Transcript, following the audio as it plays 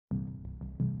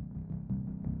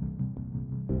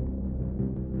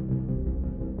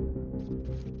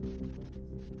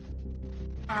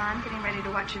I'm getting ready to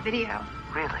watch a video.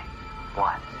 Really?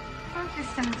 What? Oh,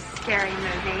 just some scary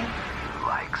movie. You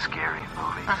like scary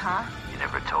movies? Uh-huh. You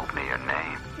never told me your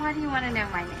name. Why do you want to know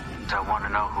my name? So I want to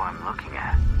know who I'm looking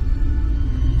at.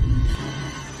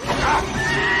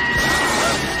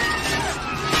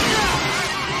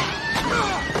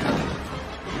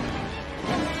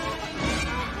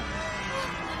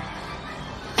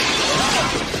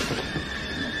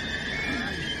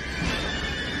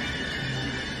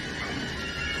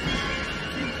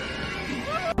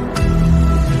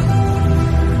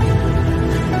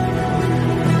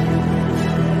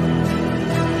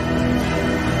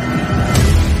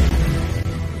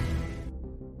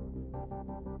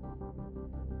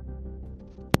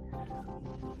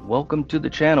 Welcome to the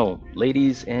channel,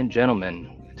 ladies and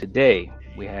gentlemen. Today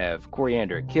we have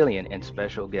Coriander, Killian, and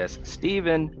special guest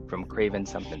Steven from Craven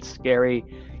Something Scary.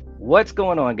 What's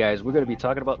going on, guys? We're going to be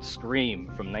talking about Scream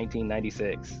from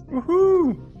 1996.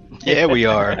 Woohoo! Yeah, we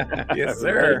are. Yes,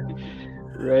 sir.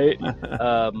 Right?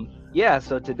 Yeah,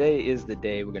 so today is the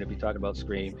day we're going to be talking about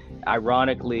Scream.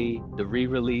 Ironically, the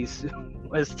re-release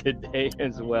was today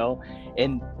as well.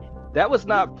 And that was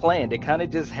not planned. It kind of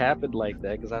just happened like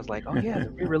that because I was like, oh yeah, the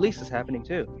re-release is happening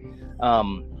too.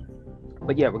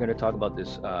 But yeah, we're going to talk about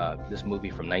this movie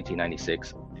from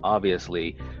 1996,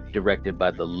 obviously directed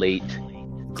by the late,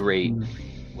 great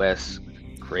Wes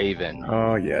Craven.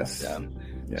 Oh, yes.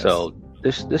 Yes. So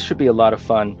this should be a lot of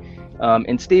fun.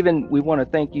 And Steven, we want to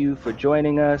thank you for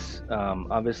joining us.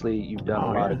 Obviously, you've done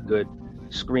a lot of good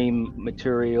Scream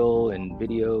material and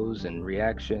videos and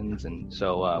reactions, and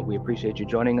so we appreciate you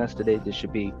joining us today. This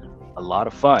should be a lot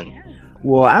of fun.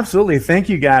 Well, absolutely. Thank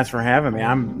you guys for having me.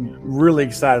 I'm really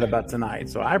excited about tonight,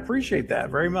 so I appreciate that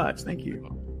very much. Thank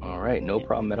you. All right, no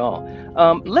problem at all.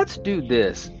 Let's do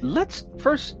this. Let's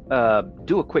first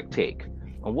do a quick take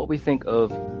on what we think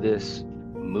of this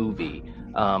movie.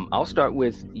 I'll start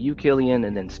with you, Killian,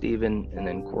 and then Steven, and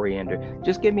then Coriander.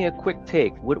 Just give me a quick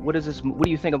take. What is this? What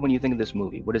do you think of when you think of this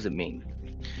movie? What does it mean?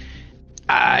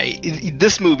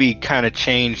 This movie kind of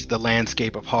changed the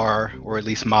landscape of horror, or at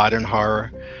least modern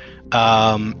horror.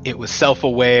 It was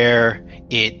self-aware.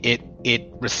 It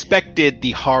respected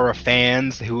the horror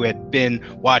fans who had been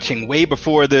watching way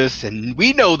before this, and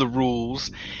we know the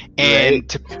rules. And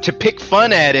to pick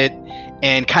fun at it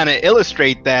and kind of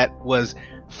illustrate that was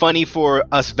funny for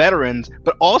us veterans,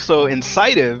 but also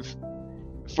incisive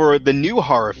for the new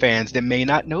horror fans that may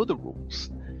not know the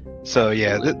rules. So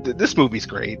yeah, this movie's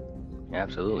great.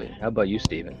 Absolutely. How about you,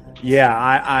 Steven? Yeah,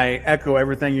 I echo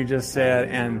everything you just said,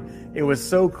 and it was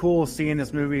so cool seeing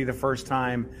this movie the first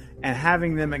time and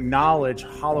having them acknowledge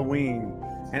Halloween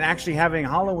and actually having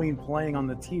Halloween playing on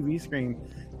the TV screen.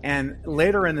 And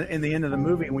later in the end of the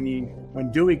movie,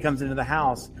 when Dewey comes into the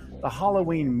house, the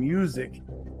Halloween music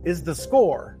is the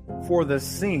score for the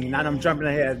scene. And I'm jumping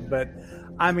ahead, but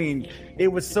I mean, it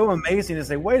was so amazing to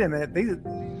say, wait a minute,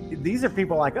 these are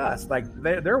people like us. Like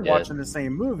they're watching the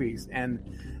same movies, and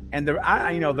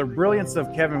the brilliance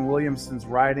of Kevin Williamson's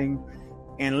writing,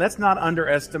 and let's not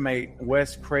underestimate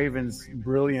Wes Craven's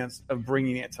brilliance of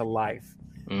bringing it to life,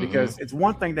 because it's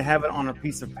one thing to have it on a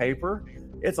piece of paper.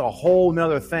 It's a whole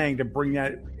nother thing to bring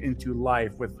that into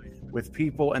life with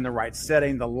people in the right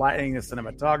setting, the lighting, the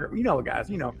cinematography, guys,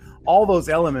 all those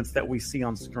elements that we see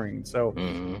on screen. So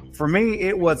for me,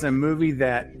 it was a movie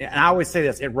that, and I always say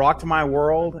this, it rocked my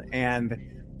world. And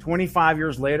 25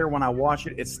 years later, when I watch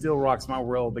it, it still rocks my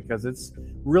world because it's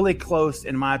really close,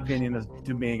 in my opinion,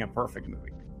 to being a perfect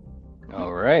movie.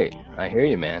 All right. I hear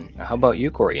you, man. How about you,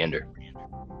 Coriander?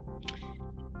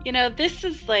 This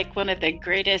is like one of the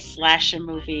greatest slasher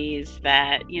movies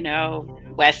that,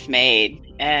 Wes made.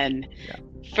 And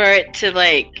for it to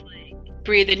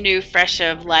breathe a new fresh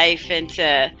of life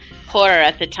into horror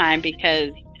at the time,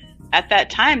 because at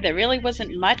that time there really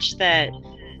wasn't much that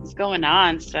was going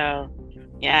on. So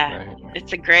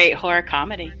It's a great horror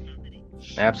comedy.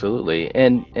 Absolutely.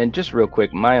 And just real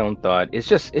quick, my own thought, it's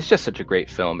just such a great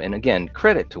film. And again,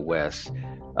 credit to Wes.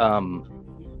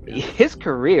 His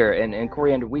career, and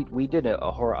Coriander, we did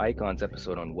a Horror Icons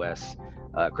episode on Wes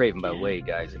Craven, by the way,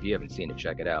 guys. If you haven't seen it,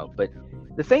 check it out. But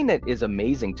the thing that is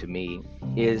amazing to me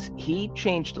is he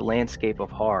changed the landscape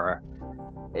of horror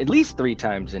at least 3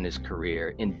 times in his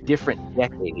career in different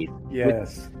decades.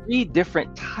 Yes. With 3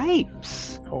 different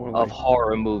types of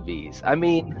horror movies. I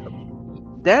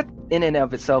mean, that in and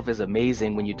of itself is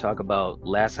amazing when you talk about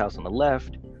Last House on the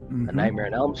Left, A Nightmare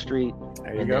on Elm Street,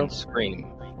 then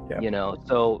Scream. Yep.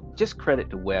 So just credit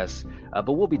to Wes.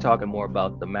 But we'll be talking more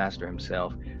about the master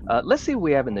himself. Let's see what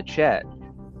we have in the chat.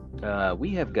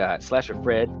 We have got Slasher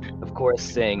Fred, of course,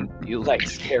 saying you like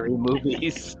scary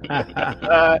movies. All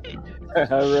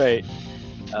right.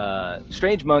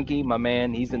 Strange Monkey, my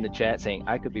man, he's in the chat saying,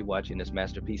 I could be watching this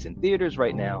masterpiece in theaters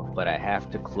right now, but I have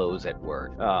to close at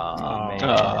work. Oh,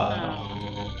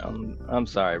 man. I'm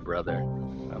sorry, brother.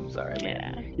 I'm sorry,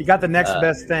 man. You got the next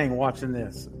best thing watching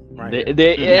this. Right.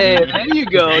 There you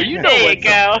go. You know there what's you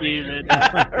up, go. Steven.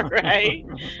 Right.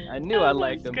 I knew I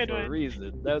liked him Good for a one.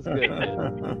 reason. That was good,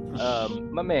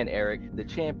 man. My man Eric, the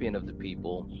champion of the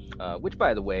people, which,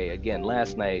 by the way, again,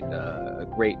 last night, a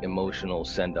great emotional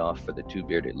send-off for the Two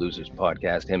Bearded Losers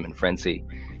podcast, him and Frenzy.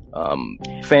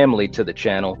 Family to the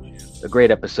channel. A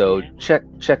great episode. Check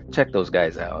those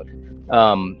guys out.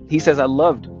 He says, I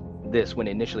loved this when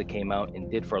it initially came out and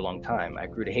did for a long time. I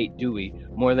grew to hate Dewey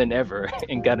more than ever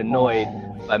and got annoyed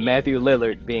by Matthew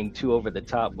Lillard being too over the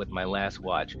top with my last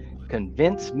watch.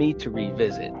 Convince me to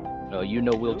revisit. Oh,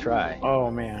 we'll try.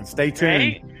 Oh man, stay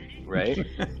tuned. Right?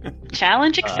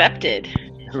 Challenge accepted.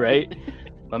 Right?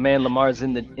 My man Lamar's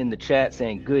in the chat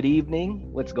saying good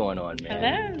evening. What's going on, man?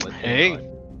 Hello. What's going Hey.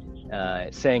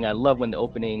 on? Saying I love when the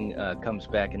opening comes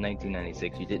back in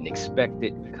 1996. You didn't expect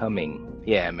it coming.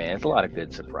 Yeah, man, it's a lot of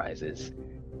good surprises.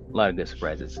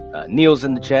 Neil's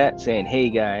in the chat saying,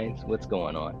 hey guys, what's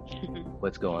going on?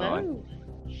 What's going on?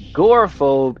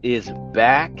 Gorephobe is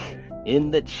back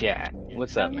in the chat.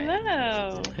 What's up, man?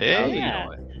 Hello. Hey. How's it Yeah.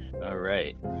 going? All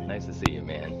right. Nice to see you,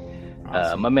 man.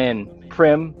 Awesome. My man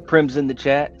Prim's in the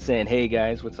chat saying, hey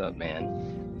guys, what's up,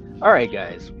 man? All right,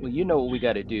 guys. Well, you know what we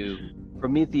got to do.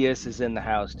 Prometheus is in the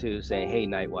house too, saying, hey,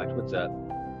 Nightwatch, what's up?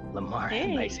 Lamar,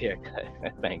 Hey. nice haircut.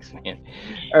 Thanks, man.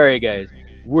 All right, guys.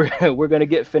 We're going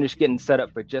to finish getting set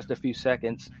up for just a few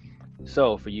seconds.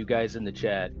 So for you guys in the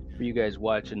chat, for you guys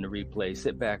watching the replay,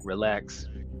 sit back, relax.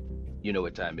 You know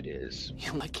what time it is. Yeah,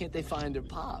 why can't they find their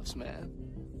pops, man?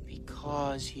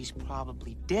 Because he's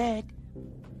probably dead.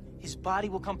 His body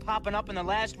will come popping up in the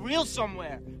last reel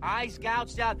somewhere. Eyes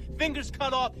gouged out, fingers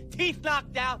cut off, teeth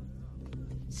knocked out.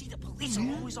 See, the police are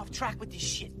always off track with this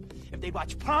shit. If they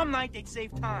watch Prom Night, they'd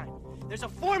save time. There's a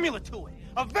formula to it.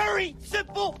 A very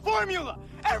simple formula.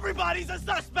 Everybody's a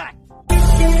suspect.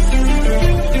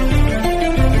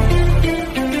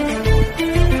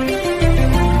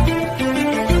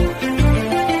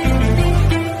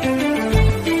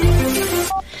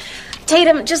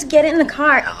 Tatum, just get in the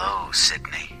car. Hello,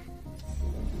 Sydney.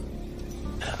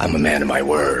 I'm a man of my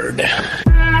word.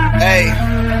 Hey.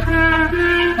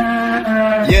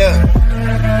 Yeah.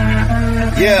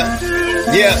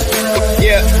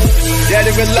 Dead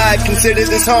or alive, consider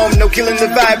this home. No killing the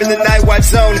vibe in the night watch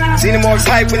zone. Xenomorph's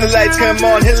hype when the lights come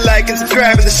on. Hit like and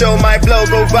subscribe and the show might blow.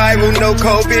 Go viral, no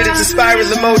COVID. It's a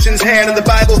spiral, emotions, hand on the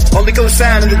Bible. Only go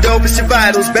sound and the dopest your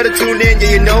vitals. Better tune in,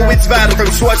 yeah, you know it's vital. From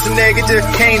Schwarzenegger to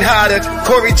Kane Hodder,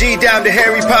 Corey G down to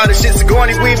Harry Potter. Shit,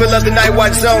 Sigourney Weaver, love the night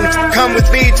watch zone. Come with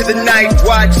me to the night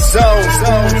watch zone.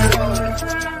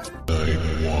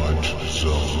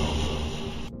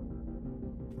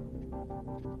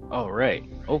 All right.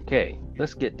 Okay.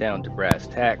 Let's get down to brass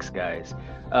tacks, guys.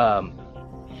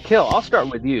 Kill, I'll start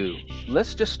with you.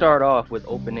 Let's just start off with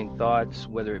opening thoughts,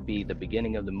 whether it be the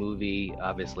beginning of the movie.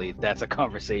 Obviously, that's a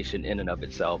conversation in and of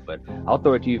itself, but I'll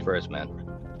throw it to you first, man.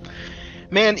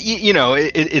 Man,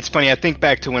 it's funny. I think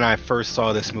back to when I first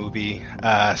saw this movie.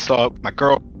 Saw my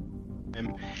girl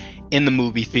in the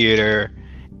movie theater,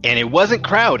 and it wasn't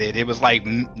crowded. It was like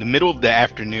the middle of the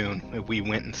afternoon. We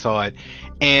went and saw it,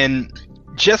 and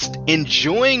just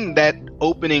enjoying that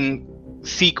opening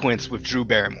sequence with Drew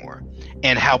Barrymore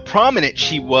and how prominent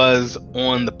she was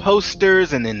on the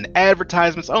posters and in the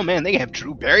advertisements. Oh man, they have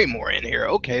Drew Barrymore in here.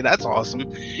 Okay, that's awesome.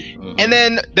 Mm-hmm. And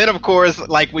then of course,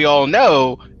 like we all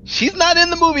know, she's not in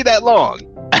the movie that long.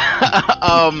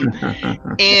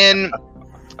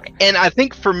 And I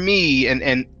think for me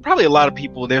and probably a lot of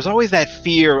people, there's always that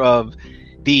fear of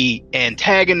the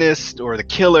antagonist or the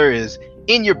killer is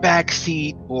in your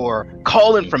backseat or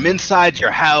calling from inside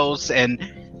your house. And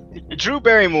Drew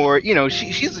Barrymore,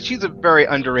 she's a very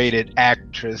underrated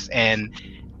actress, and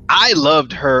I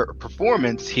loved her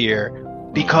performance here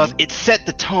because it set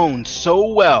the tone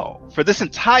so well for this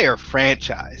entire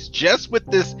franchise, just with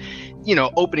this,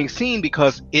 opening scene,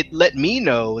 because it let me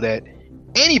know that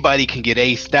anybody can get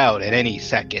aced out at any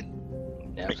second,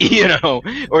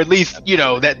 or at least,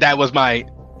 that was my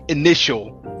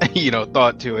initial,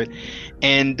 thought to it.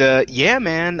 And yeah,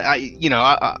 man,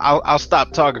 I'll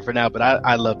stop talking for now, but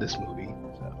I love this movie.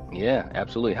 So. Yeah,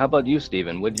 absolutely. How about you,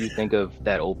 Steven? What did you think of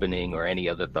that opening or any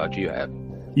other thoughts you have?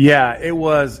 Yeah, it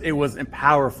was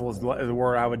powerful is the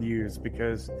word I would use,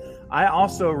 because I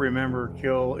also remember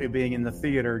Kill it being in the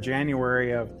theater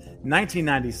January of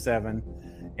 1997,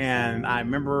 and I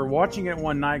remember watching it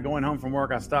one night going home from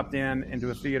work. I stopped into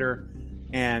a theater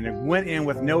and went in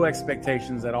with no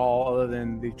expectations at all, other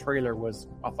than the trailer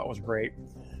I thought was great.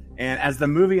 And as the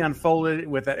movie unfolded,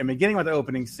 and beginning with the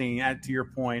opening scene, to your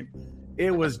point, it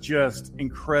was just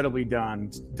incredibly done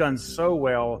so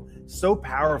well, so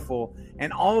powerful,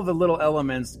 and all of the little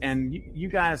elements. And you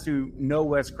guys who know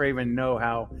Wes Craven know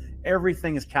how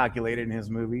everything is calculated in his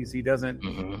movies. He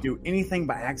doesn't do anything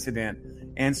by accident,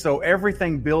 and so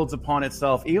everything builds upon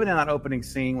itself. Even in that opening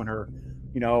scene when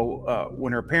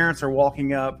when her parents are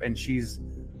walking up and she's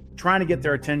trying to get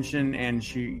their attention and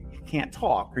she can't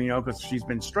talk, because she's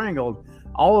been strangled.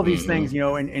 All of these things,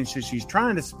 and she's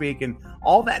trying to speak, and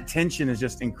all that tension is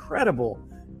just incredible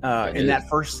in that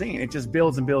first scene. It just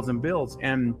builds and builds and builds.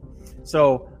 And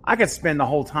so I could spend the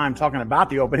whole time talking about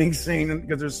the opening scene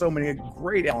because there's so many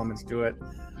great elements to it.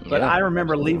 But I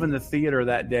remember leaving the theater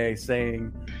that day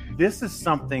saying, this is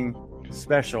something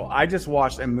special. I just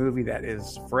watched a movie that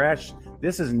is fresh.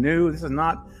 This is new. This is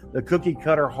not the cookie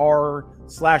cutter horror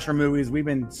slasher movies we've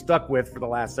been stuck with for the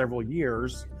last several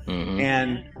years.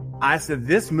 And I said,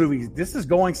 this is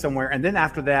going somewhere. And then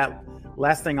after that,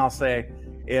 last thing I'll say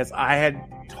is I had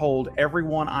told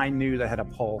everyone I knew that had a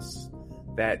pulse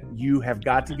that you have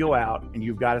got to go out and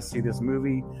you've got to see this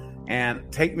movie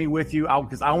and take me with you,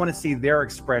 because I want to see their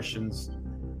expressions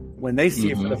when they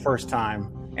see it for the first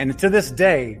time. And to this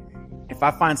day, if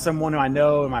I find someone who I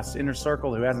know in my inner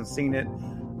circle who hasn't seen it,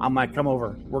 I'm like, come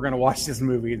over, we're going to watch this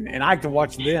movie. And I have to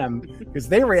watch them because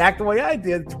they react the way I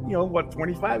did,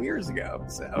 25 years ago.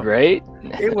 So right.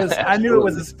 I knew it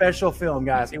was a special film,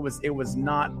 guys. It was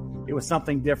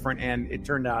something different. And it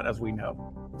turned out, as we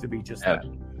know, to be just that.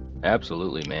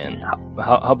 Absolutely, man.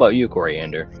 How about you,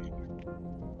 Coriander?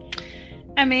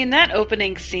 I mean, that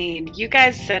opening scene, you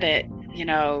guys said it,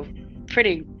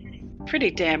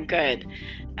 pretty damn good.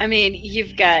 I mean,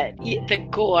 you've got the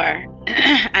gore.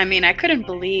 I mean, I couldn't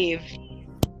believe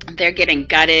they're getting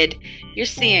gutted. You're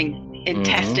seeing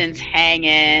intestines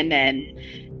hanging, and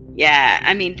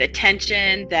I mean, the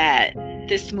tension that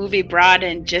this movie brought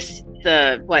in just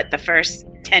the first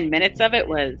 10 minutes of it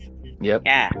was,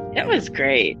 it was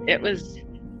great. It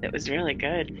was really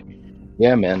good.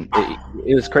 Yeah, man,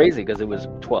 it was crazy because it was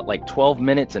 12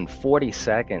 minutes and 40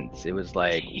 seconds. It was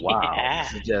like, wow,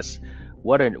 this is just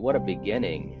what a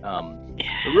beginning.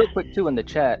 Real quick too in the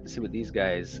chat, see what these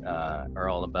guys are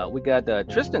all about. We got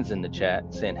Tristan's in the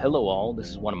chat saying, hello all, this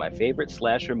is one of my favorite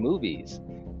slasher movies.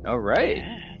 All right.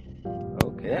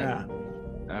 Okay.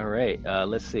 All right,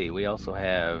 let's see. We also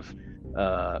have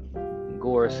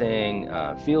Gore saying,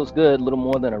 feels good, a little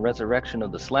more than a resurrection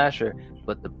of the slasher,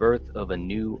 but the birth of a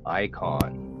new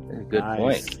icon. Good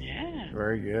point. Yeah.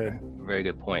 Very good. Very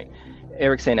good point.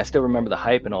 Eric saying, I still remember the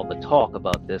hype and all the talk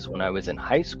about this when I was in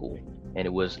high school, and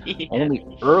it was only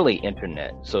early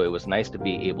internet, so it was nice to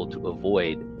be able to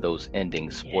avoid those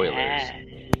ending spoilers.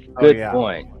 Good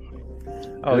point.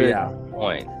 Good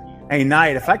point. Hey,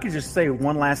 Knight, if I could just say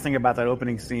one last thing about that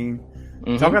opening scene,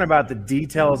 talking about the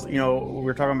details,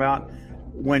 we're talking about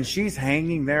when she's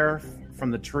hanging there from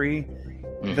the tree,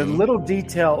 the little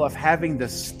detail of having the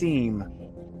steam,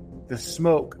 the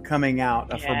smoke coming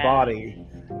out of her body.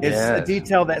 It's a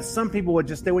detail that some people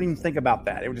they wouldn't even think about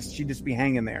that. She'd just be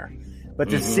hanging there. But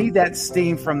to see that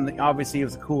steam obviously it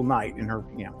was a cool night in her,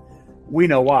 we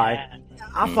know why.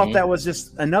 I thought that was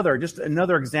just another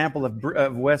example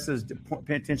of Wes's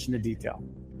attention to detail.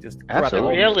 Just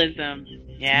absolutely realism.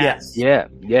 Yes. Yeah.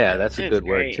 That's a good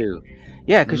word too.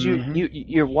 Yeah, because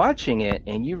you're watching it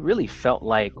and you really felt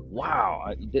like,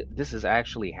 wow, this is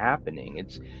actually happening.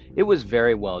 It was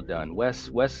very well done. Wes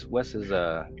is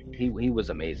he was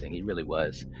amazing. He really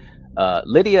was.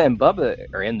 Lydia and Bubba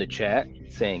are in the chat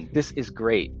saying this is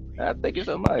great. Thank you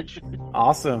so much.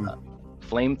 Awesome.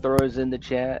 Flamethrowers in the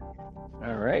chat.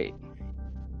 All right,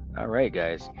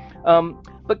 guys.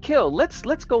 But Kill,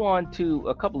 let's go on to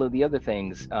a couple of the other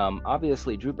things.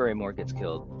 Obviously, Drew Barrymore gets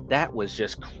killed. That was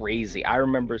just crazy. I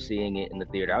remember seeing it in the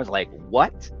theater. I was like,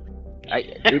 what?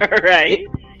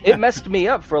 It messed me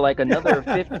up for like another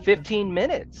 15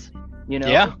 minutes.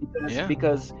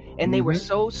 Because they were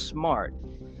so smart.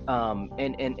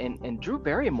 And Drew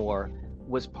Barrymore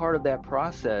was part of that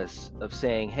process of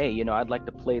saying, hey, I'd like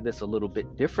to play this a little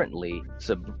bit differently,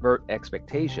 subvert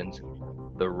expectations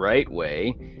the right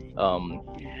way. So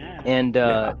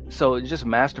it's just a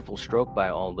masterful stroke by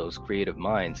all those creative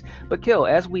minds. But Kill,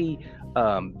 as we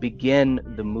begin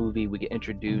the movie, we get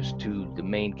introduced to the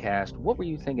main cast. What were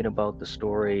you thinking about the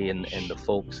story and the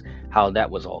folks, how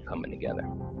that was all coming together?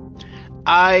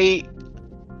 I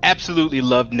absolutely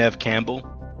loved Neve Campbell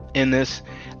in this.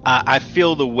 I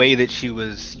feel the way that she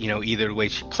was, either the way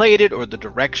she played it or the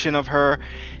direction of her,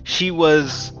 she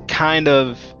was kind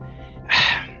of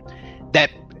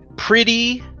that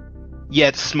pretty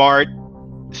yet smart,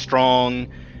 strong,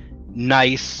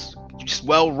 nice, just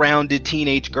well-rounded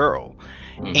teenage girl.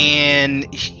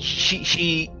 And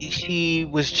she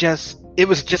was just, it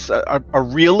was just a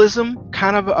realism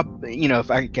kind of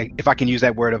if I can use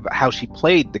that word, of how she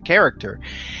played the character.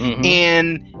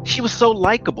 And she was so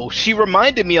likable. She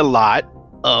reminded me a lot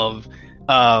of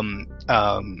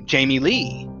Jamie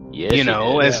Lee. Yes,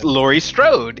 as Laurie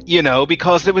Strode,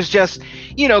 because it was just,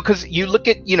 because you look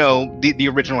at, the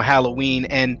original Halloween,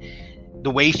 and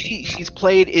the way she's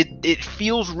played, it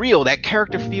feels real. That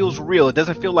character feels real. It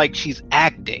doesn't feel like she's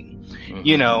acting,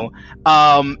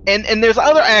 and there's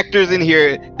other actors in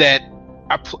here that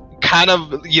are kind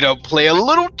of, play a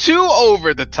little too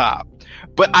over the top.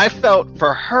 But I felt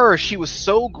for her, she was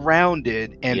so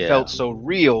grounded and felt so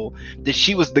real that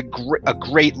she was a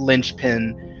great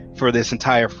linchpin for this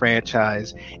entire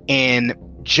franchise. And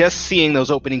just seeing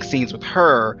those opening scenes with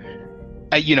her,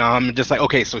 I'm just like,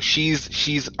 okay, so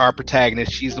she's our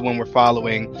protagonist. She's the one we're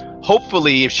following.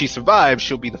 Hopefully, if she survives,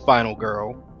 she'll be the final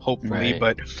girl. Hopefully,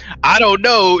 but I don't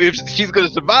know if she's going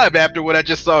to survive after what I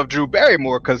just saw of Drew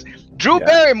Barrymore, because Drew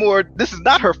Barrymore, this is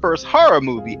not her first horror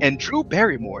movie, and Drew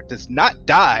Barrymore does not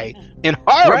die in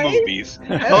horror movies.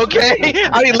 Okay,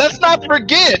 I mean, let's not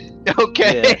forget.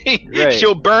 Okay,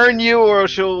 she'll burn you or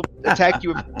she'll attack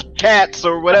you with cats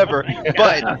or whatever.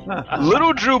 But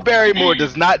little Drew Barrymore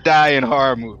does not die in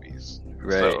horror movies.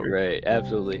 Right,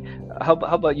 absolutely. How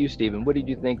about you, Stephen? What did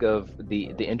you think of the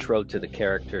intro to the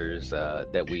characters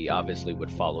that we obviously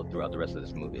would follow throughout the rest of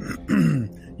this movie?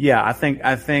 Yeah, I think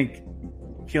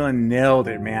Keelan nailed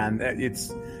it, man.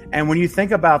 And when you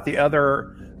think about the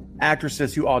other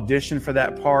actresses who auditioned for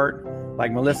that part,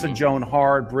 like Melissa Joan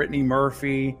Hart, Brittany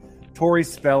Murphy, Tori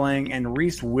Spelling, and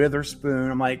Reese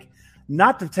Witherspoon, I'm like,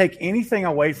 not to take anything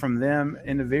away from them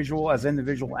as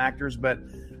individual actors, but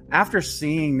after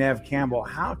seeing Neve Campbell,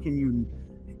 how can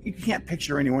you can't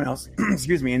picture anyone else,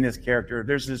 excuse me, in this character.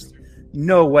 There's just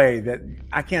no way that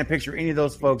I can't picture any of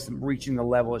those folks reaching the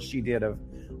level that she did of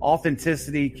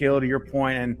authenticity, Kill, to your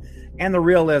point, and the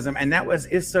realism. And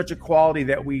is such a quality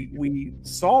that we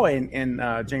saw in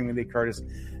Jamie Lee Curtis,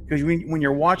 because when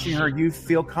you're watching her, you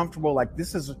feel comfortable, like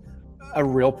this is a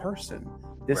real person.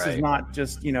 This is not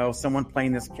just, someone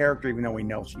playing this character, even though we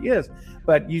know she is.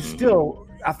 But you still,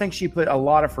 I think she put a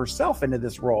lot of herself into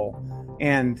this role,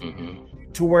 and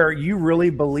to where you really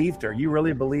believed her. You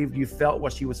really believed, you felt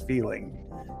what she was feeling.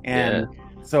 And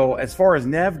so as far as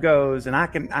Neve goes, and I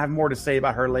have more to say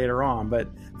about her later on, but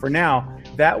for now,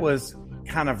 that was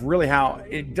kind of really how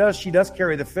she does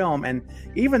carry the film. And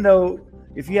even though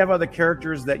if you have other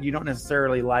characters that you don't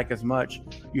necessarily like as much,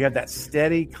 you have that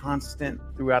steady constant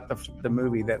throughout the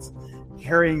movie that's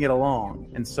carrying it along.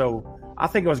 And so I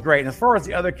think it was great. And as far as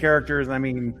the other characters, I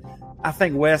mean, I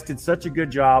think Wes did such a good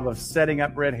job of setting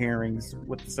up red herrings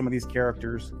with some of these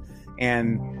characters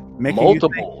and making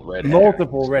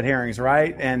multiple red herrings,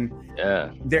 right? And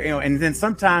there, and then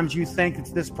sometimes you think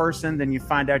it's this person, then you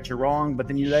find out you're wrong, but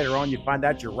then later on you find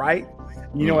out you're right.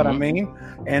 You know what I mean?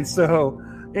 And so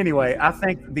anyway, I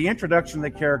think the introduction of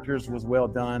the characters was well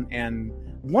done. And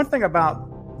one thing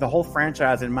about the whole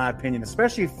franchise, in my opinion,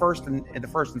 especially the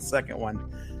first and second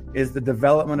one, is the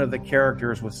development of the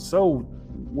characters was so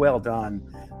well done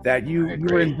that you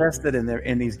were invested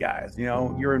in these guys.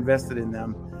 You're invested in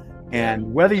them,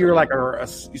 and whether you're like a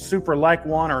super like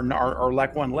one or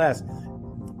like one less,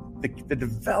 the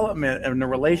development and the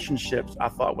relationships I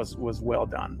thought was well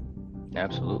done.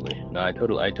 Absolutely. No, I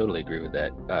totally agree with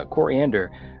that.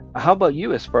 Coriander, how about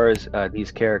you as far as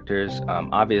these characters?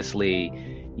 Obviously,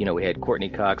 we had Courtney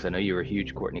Cox. I know you were a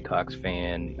huge Courtney Cox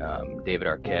fan. David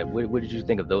Arquette. What did you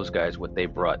think of those guys, what they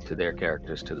brought to their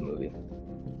characters to the movie?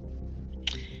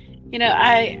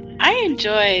 I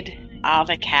enjoyed all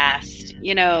the cast.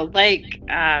 Oh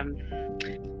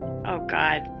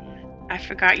God, I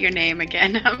forgot your name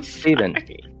again. I'm Steven.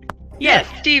 Sorry. Yes,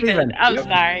 Steven. I'm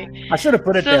sorry. I should have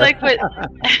put it there.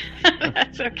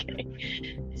 That's okay.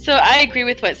 So I agree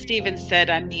with what Steven said.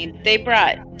 I mean, they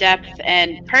brought depth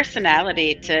and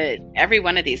personality to every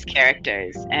one of these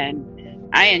characters, and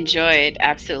I enjoyed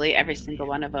absolutely every single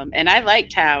one of them. And I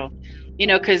liked how,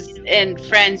 because in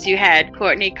Friends you had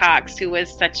Courtney Cox, who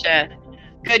was such a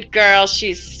good girl.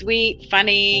 She's sweet,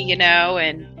 funny,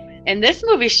 and in this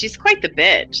movie she's quite the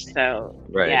bitch. So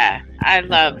yeah, I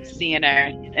love seeing her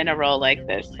in a role like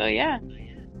this. So yeah,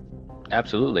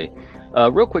 absolutely.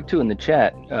 Real quick too, in the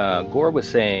chat, Gore was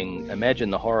saying,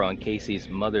 imagine the horror on Casey's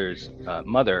mother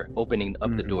opening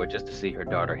up the door just to see her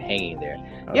daughter hanging there.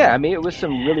 Yeah, I mean, it was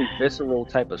some really visceral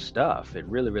type of stuff. It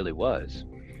really, really was.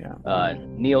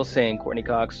 Neil saying Courtney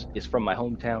Cox is from my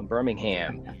hometown,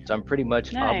 Birmingham, so I'm pretty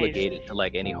much obligated to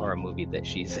like any horror movie that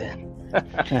she's in.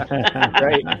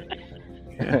 Right?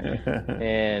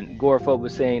 And Gorephobe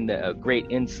was saying that a great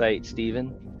insight,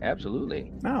 Stephen.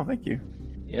 Absolutely. Oh, thank you.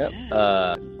 Yep.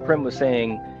 Prim was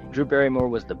saying Drew Barrymore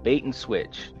was the bait and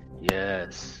switch.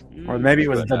 Yes. Or maybe it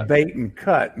was the bait and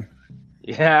cut.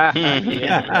 Yeah.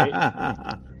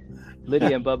 Right.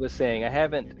 Lydia and Bubba saying, I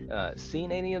haven't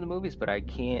seen any of the movies, but I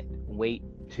can't wait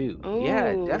to. Ooh.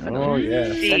 Yeah, definitely. Oh,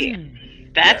 yeah. See,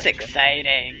 that's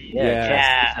exciting.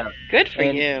 Yeah. Good for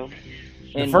you.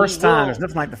 The first time, there's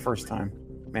nothing like the first time.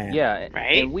 Man. Yeah,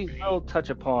 right. And we will touch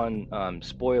upon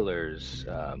spoilers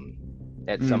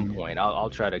at some point. I'll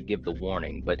try to give the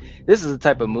warning, but this is the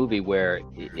type of movie where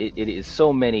it is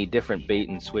so many different bait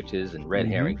and switches and red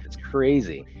herrings. It's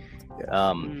crazy.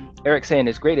 Eric saying,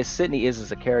 as great as Sydney is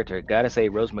as a character, gotta say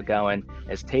Rose McGowan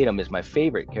as Tatum is my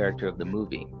favorite character of the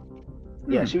movie.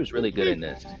 Yeah, she was really good in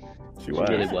this. She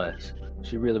really was.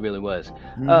 She really was.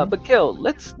 But Kill,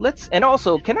 let's and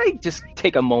also, can I just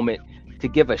take a moment to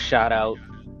give a shout out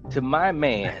to my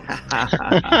man,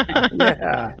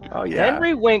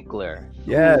 Henry Winkler.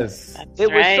 Yes,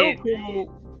 it was so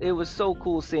cool. It was so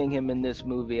cool seeing him in this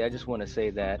movie. I just want to say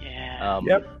that.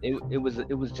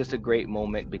 It was just a great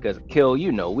moment because Kill,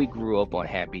 we grew up on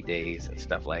Happy Days and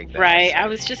stuff like that. Right. I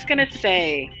was just gonna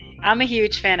say, I'm a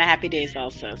huge fan of Happy Days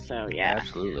also. So yeah.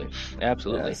 Absolutely. Yes.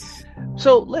 Yes.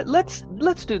 So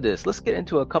let's do this. Let's get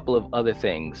into a couple of other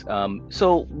things.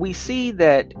 So we see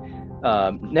that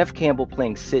Neve Campbell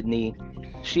playing Sydney.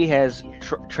 She has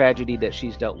tragedy that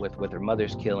she's dealt with her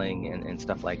mother's killing and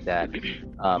stuff like that.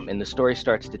 And the story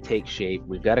starts to take shape.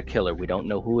 We've got a killer. We don't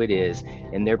know who it is.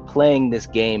 And they're playing this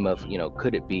game of,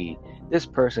 could it be this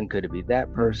person? Could it be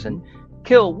that person?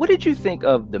 Kill, what did you think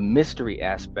of the mystery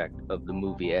aspect of the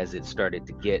movie as it started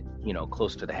to get,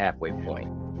 close to the halfway point?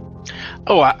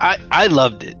 Oh, I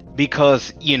loved it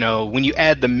because, when you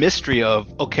add the mystery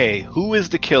of, okay, who is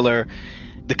the killer?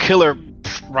 The killer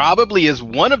probably is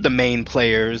one of the main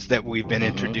players that we've been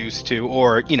introduced to,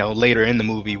 or later in the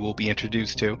movie we'll be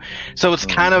introduced to. So it's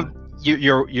kind of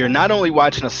you're not only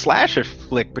watching a slasher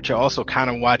flick, but you're also kind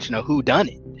of watching a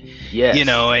whodunit. Yes.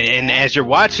 And as you're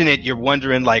watching it, you're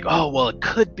wondering like, oh well, it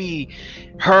could be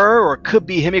her or it could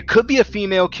be him. It could be a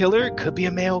female killer. It could be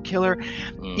a male killer.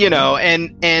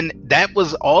 And that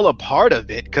was all a part of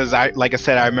it because I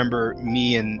remember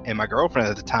me and my girlfriend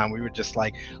at the time, we were just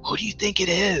like, who do you think it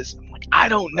is? I'm like, I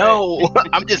don't know.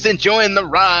 I'm just enjoying the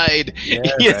ride.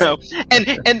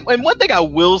 And one thing I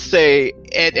will say,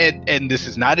 and this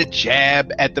is not a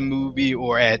jab at the movie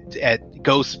or at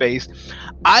Ghostface,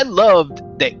 I loved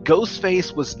that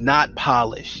Ghostface was not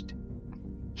polished.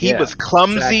 He was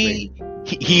clumsy. Exactly.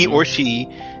 He or she,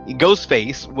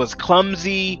 Ghostface, was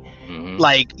clumsy.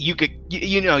 Like you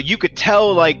could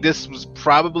tell like this was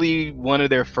probably one of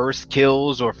their first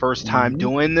kills or first time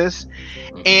doing this.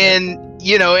 And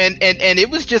and it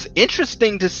was just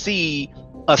interesting to see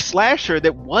a slasher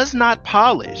that was not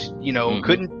polished,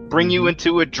 couldn't bring you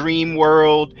into a dream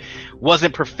world,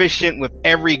 wasn't proficient with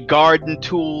every garden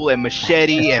tool and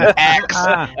machete and axe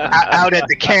out at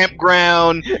the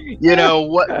campground,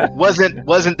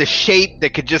 wasn't the shape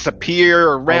that could just appear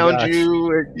around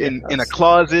you in a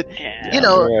closet.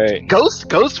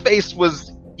 Ghostface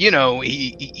was,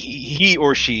 he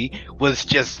or she was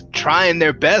just trying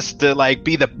their best to like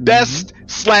be the best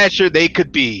slasher they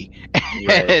could be.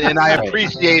 And I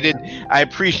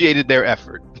appreciated their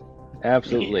effort.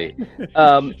 Absolutely.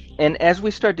 And as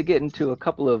we start to get into a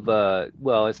couple of,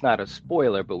 it's not a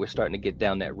spoiler, but we're starting to get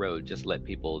down that road, just let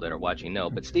people that are watching know.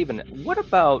 But Stephen, what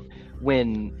about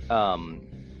when,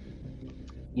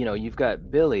 you've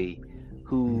got Billy,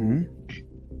 who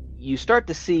you start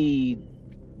to see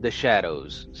the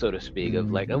shadows, so to speak,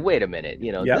 of like, oh, wait a minute,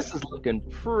 this is looking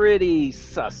pretty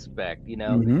suspect,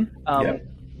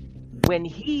 when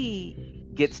he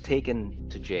gets taken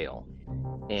to jail.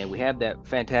 And we have that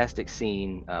fantastic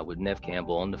scene with Neve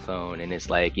Campbell on the phone, and it's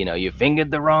like, you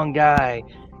fingered the wrong guy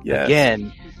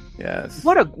again. Yes.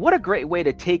 What a great way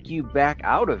to take you back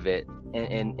out of it.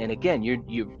 And again,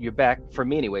 you're back, for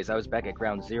me anyways, I was back at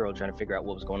ground zero trying to figure out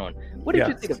what was going on. What did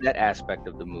you think of that aspect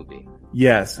of the movie?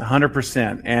 Yes,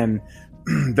 100%. And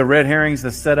the red herrings, the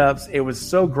setups, it was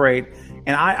so great.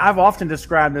 And I've often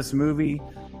described this movie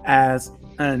as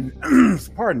an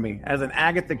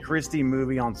Agatha Christie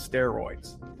movie on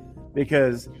steroids,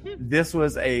 because this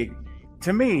was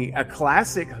to me a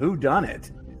classic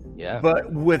whodunit,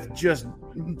 but with just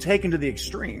taken to the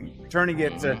extreme, turning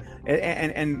it to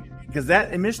and because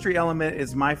that mystery element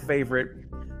is my favorite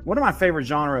one of my favorite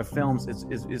genre of films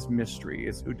is mystery,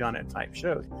 is whodunit type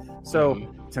shows. So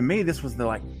to me, this was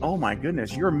oh my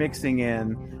goodness, you're mixing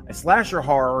in a slasher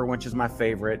horror, which is my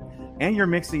favorite, and you're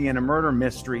mixing in a murder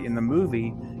mystery in the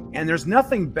movie. And there's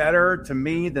nothing better to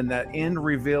me than that end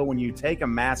reveal when you take a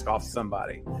mask off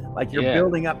somebody. Like you're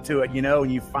building up to it,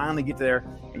 and you finally get there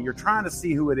and you're trying to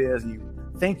see who it is, and you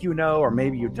think or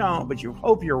maybe you don't, but you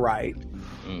hope you're right.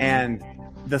 And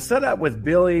the setup with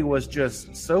Billy was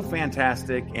just so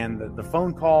fantastic, and the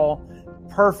phone call,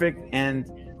 perfect. And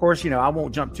of course, I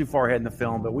won't jump too far ahead in the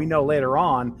film, but we know later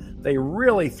on they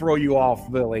really throw you off,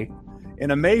 Billy,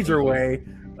 in a major way.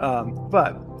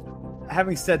 But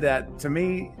having said that, to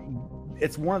me,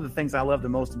 it's one of the things I love the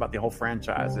most about the whole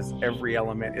franchise. Is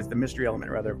the mystery element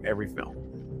rather of every film.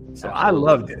 So absolutely. I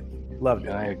loved it.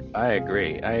 I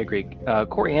agree.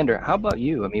 Coriander, how about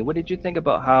you? I mean, what did you think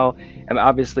about how? I mean,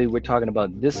 obviously, we're talking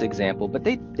about this example, but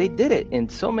they did it in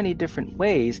so many different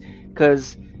ways.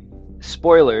 Because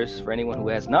spoilers for anyone who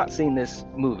has not seen this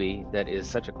movie, that is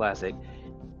such a classic.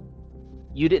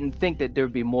 You didn't think that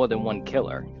there'd be more than one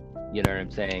killer. You know what I'm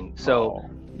saying? So.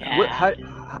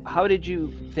 How did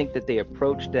you think that they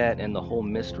approached that and the whole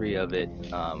mystery of it?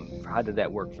 How did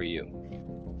that work for you?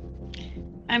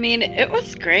 I mean, it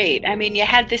was great. I mean, you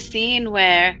had this scene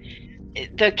where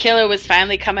the killer was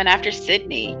finally coming after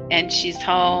Sydney, and she's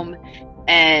home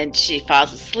and she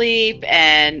falls asleep,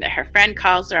 and her friend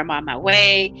calls her, "I'm on my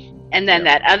way." And then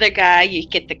that other guy, you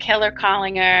get the killer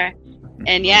calling her,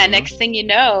 and next thing you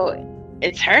know,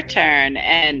 it's her turn.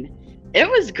 And it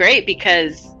was great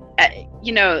because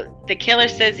the killer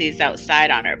says he's outside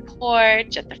on her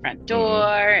porch at the front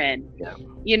door, and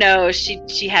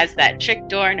she has that trick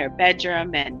door in her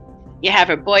bedroom, and you have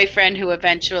her boyfriend who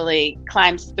eventually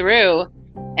climbs through,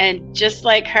 and just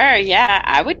like her,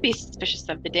 I would be suspicious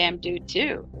of the damn dude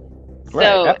too. Right,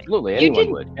 so absolutely,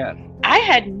 anyone would. I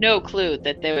had no clue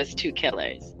that there was two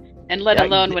killers, and let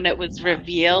alone when it was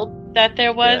revealed that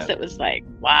there was, it was like,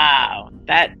 wow,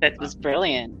 that was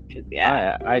brilliant.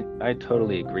 I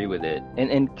totally agree with it.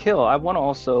 And Kill, I want to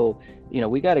also,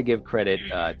 we got to give credit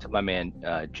to my man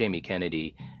Jamie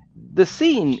Kennedy. The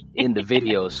scene in the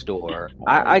video store,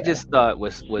 I just thought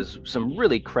was some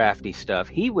really crafty stuff.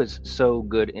 He was so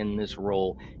good in this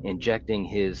role, injecting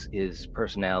his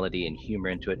personality and humor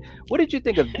into it. What did you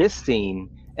think of this scene,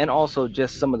 and also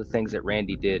just some of the things that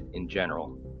Randy did in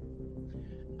general?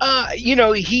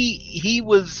 He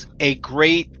was a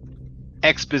great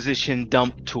exposition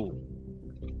dump tool.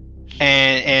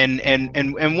 And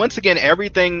once again,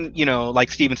 everything,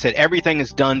 like Steven said, everything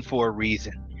is done for a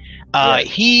reason.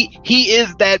 He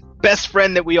is that best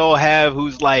friend that we all have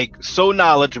who's like so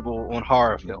knowledgeable on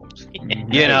horror films,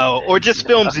 or just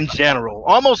films in general,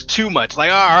 almost too much. Like,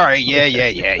 all right,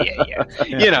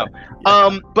 yeah.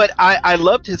 But I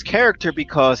loved his character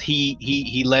because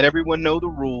he let everyone know the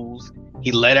rules.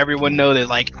 He let everyone know that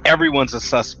like everyone's a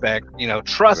suspect,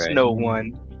 trust no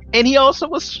one. And he also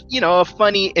was, a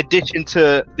funny addition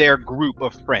to their group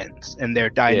of friends and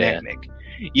their dynamic,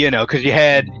 because you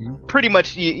had pretty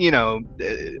much,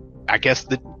 I guess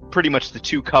pretty much the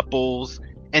two couples,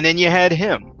 and then you had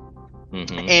him.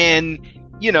 And,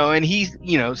 and he,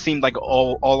 seemed like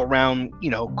all around,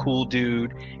 cool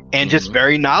dude, and just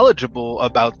very knowledgeable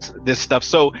about this stuff.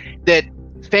 So that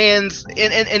fans,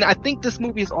 and I think this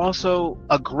movie is also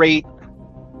a great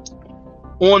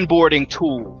onboarding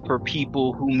tool for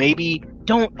people who maybe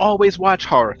don't always watch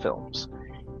horror films,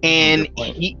 and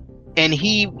he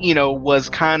was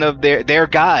kind of their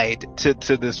guide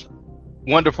to this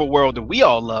wonderful world that we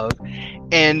all love.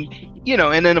 And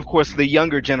and then of course the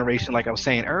younger generation, like I was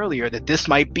saying earlier, that this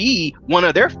might be one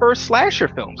of their first slasher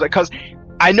films, because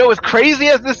I know, as crazy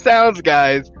as this sounds,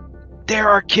 guys, there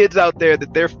are kids out there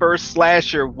that their first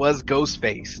slasher was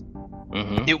Ghostface.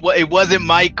 It wasn't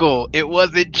Michael. It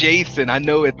wasn't Jason. I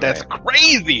know that's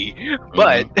crazy,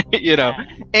 but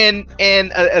and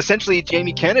essentially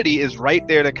Jamie Kennedy is right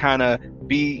there to kind of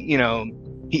be,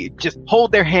 he just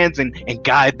hold their hands and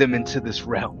guide them into this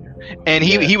realm. And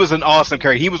he was an awesome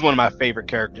character. He was one of my favorite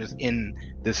characters in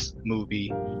this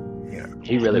movie.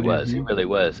 He really was. He really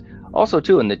was. Also,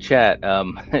 too, in the chat,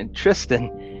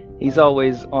 Tristan, he's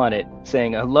always on it,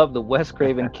 saying, "I love the Wes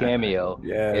Craven cameo."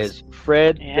 As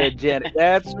Fred the Janet.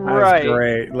 That's right. That's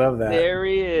great. Love that. There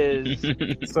he is.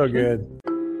 So good.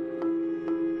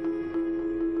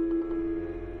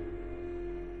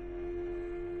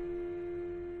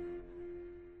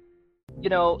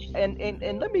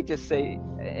 And let me just say,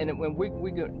 and when we're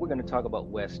going to talk about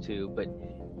Wes too, but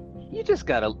you just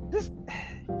gotta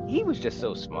he was just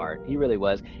so smart. He really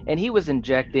was. And he was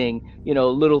injecting,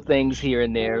 little things here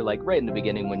and there, like right in the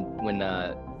beginning when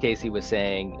Casey was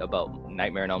saying about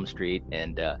Nightmare on Elm Street,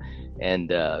 and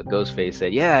Ghostface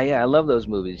said, "Yeah, I love those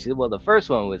movies." She said, "Well, the first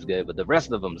one was good, but the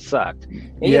rest of them sucked."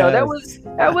 And you know, that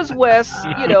was Wes,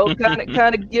 you know,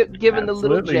 kind of giving the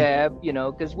little jab, you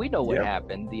know, because we know what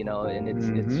happened, you know, and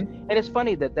it's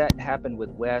funny that happened with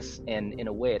Wes, and in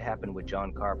a way, it happened with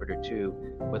John Carpenter too,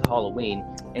 with Halloween.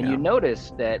 And you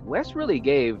notice that Wes really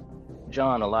gave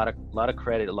John a lot of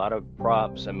credit, a lot of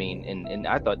props. I mean, and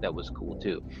I thought that was cool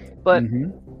too. But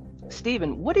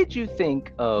Steven, what did you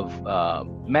think of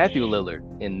Matthew Lillard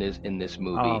in this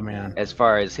movie? Oh, man. As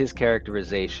far as his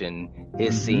characterization,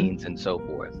 his scenes, and so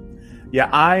forth. Yeah,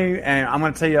 I'm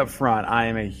going to tell you up front, I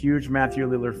am a huge Matthew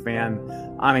Lillard fan.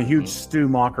 I'm a huge Stu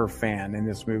Macher fan in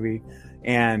this movie,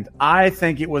 and I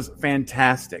think it was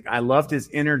fantastic. I loved his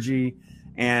energy,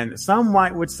 and some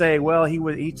would say, well,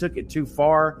 he took it too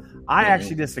far. I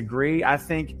actually disagree. I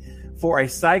think for a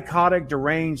psychotic,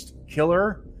 deranged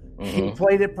killer, he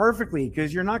played it perfectly,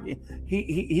 because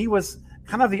he was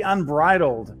kind of the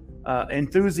unbridled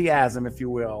enthusiasm, if you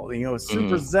will, you know,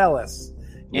 super zealous.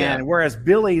 Yeah. And whereas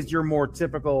Billy's your more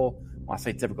typical, well, I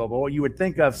say typical, but what you would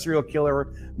think of serial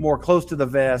killer, more close to the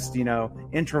vest, you know,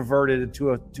 introverted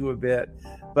to a bit.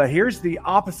 But here's the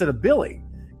opposite of Billy.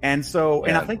 And so,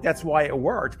 and I think that's why it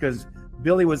worked, because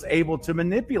Billy was able to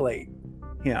manipulate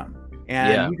him.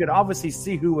 And you could obviously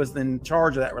see who was in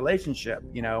charge of that relationship,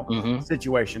 you know,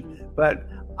 situation. But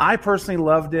I personally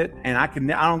loved it, and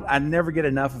I never get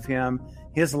enough of him.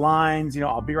 His lines, you know,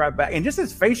 I'll be right back, and just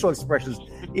his facial expressions,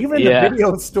 even in the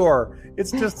video store,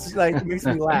 it's just like it makes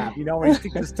me laugh. You know, when he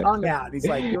sticks his tongue out, he's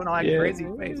like doing all that crazy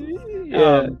face,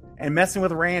 and messing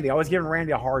with Randy, always giving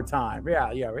Randy a hard time.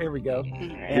 Yeah, here we go.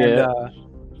 And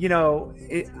you know,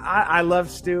 I love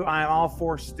Stu. I'm all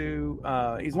for Stu.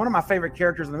 He's one of my favorite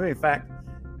characters in the movie. In fact,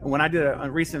 when I did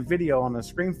a recent video on the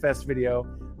Screamfest video,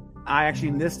 I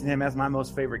actually listed him as my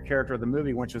most favorite character of the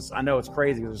movie, which is, I know it's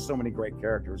crazy because there's so many great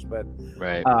characters, but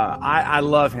I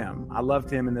love him. I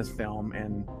loved him in this film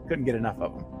and couldn't get enough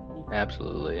of him.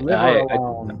 Absolutely. Liver.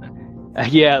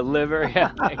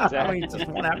 Yeah, exactly. I mean, just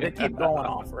won't have to keep going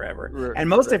on forever. And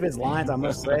most of his lines, I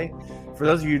must say, for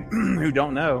those of you who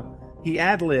don't know, he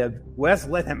ad-libbed. Wes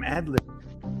let him ad-lib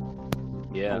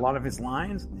a lot of his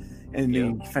lines. And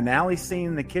the finale scene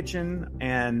in the kitchen,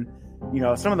 and you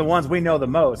know, some of the ones we know the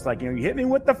most, like, you know, you hit me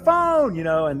with the phone, you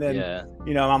know, and then,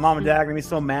 you know, my mom and dad are going to be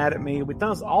so mad at me. With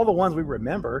those, all the ones we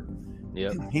remember,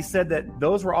 he said that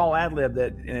those were all ad-lib,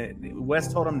 that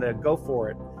Wes told him to go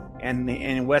for it,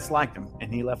 and Wes liked him,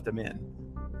 and he left him in,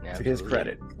 to his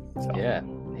credit. So.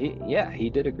 He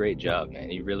did a great job, man.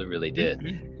 He really, really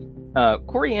did.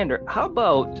 Coriander, how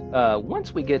about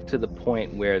once we get to the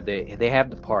point where they have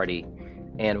the party,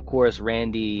 and of course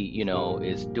Randy, you know,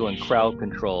 is doing crowd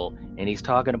control, and he's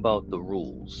talking about the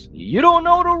rules. You don't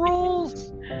know the rules?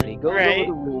 And he goes over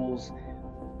the rules.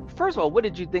 First of all, what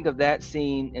did you think of that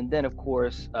scene? And then, of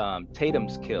course,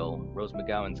 Tatum's kill, Rose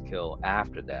McGowan's kill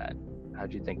after that.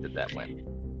 How'd you think that went?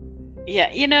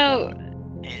 Yeah, you know,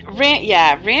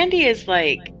 Randy is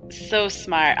like so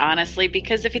smart, honestly,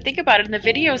 because if you think about it, in the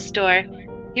video store,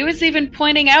 he was even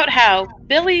pointing out how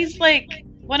Billy's like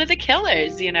one of the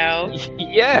killers, you know? So,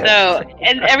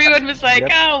 and everyone was like,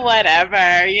 oh,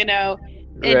 whatever, you know?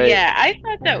 And I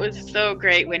thought that was so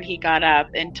great when he got up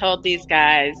and told these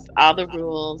guys all the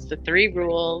rules, the 3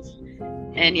 rules.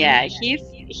 And he's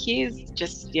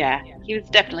just, he was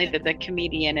definitely the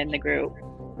comedian in the group.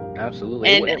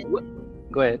 Absolutely. And,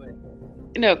 go ahead.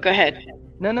 No, go ahead.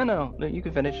 No, you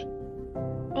can finish.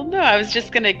 Well, no, I was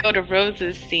just going to go to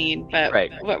Rose's scene, but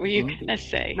what were you going to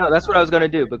say? No, that's what I was going to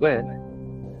do, but go ahead.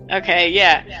 Okay,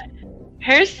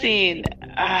 her scene,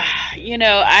 you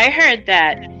know, I heard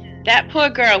that poor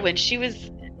girl, when she was,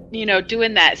 you know,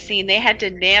 doing that scene, they had to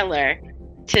nail her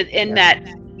in that,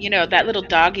 you know, that little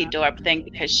doggy door thing,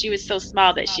 because she was so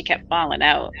small that she kept falling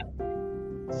out.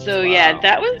 So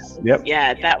that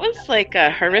was like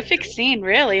a horrific scene,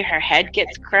 really. Her head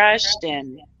gets crushed,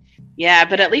 and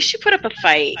but at least she put up a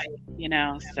fight, you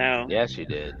know, so. Yeah, she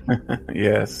did.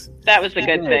 Yes. That was a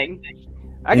good thing.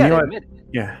 I gotta admit.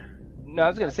 Yeah. No, I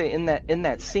was gonna say in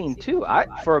that scene too.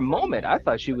 For a moment I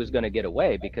thought she was gonna get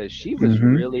away, because she was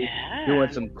really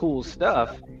doing some cool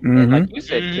stuff. And like you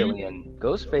said, Killian,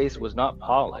 Ghostface was not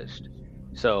polished,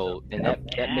 so that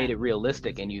made it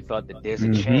realistic, and you thought that there's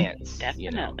a chance. Definitely.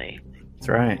 You know? That's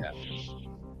right.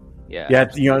 Yeah.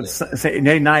 You know,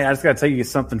 Nate, I just got to tell you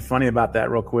something funny about that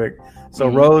real quick. So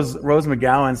Rose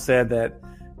McGowan said that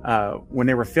when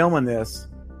they were filming this,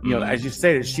 you know, as you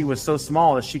stated, she was so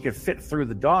small that she could fit through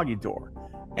the doggy door.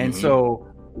 And so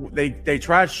they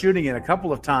tried shooting it a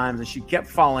couple of times, and she kept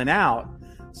falling out.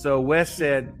 So Wes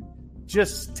said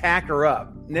just tack her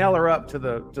up, nail her up to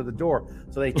the door.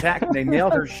 So they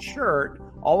nailed her shirt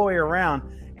all the way around,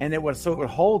 and it would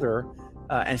hold her.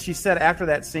 And she said after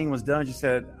that scene was done, she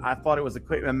said, I thought it was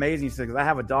amazing. She said, because I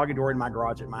have a doggy door in my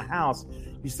garage at my house.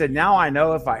 She said, now I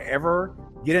know if I ever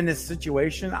get in this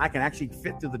situation, I can actually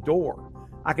fit through the door.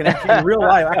 I can actually, in real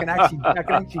life, I can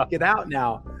actually get out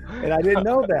now. And I didn't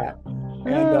know that.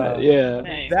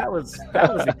 And that was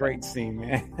a great scene,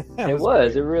 man. It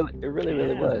was. It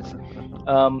really was.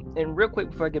 And real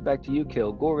quick before I get back to you,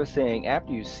 Kill, Gore was saying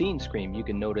after you've seen Scream, you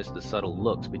can notice the subtle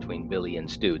looks between Billy and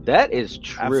Stu. That is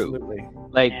true. Absolutely.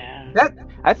 Like that.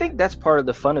 I think that's part of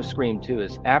the fun of Scream too.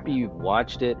 Is after you've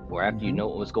watched it or after you know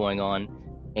what was going on,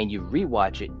 and you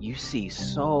rewatch it, you see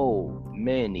so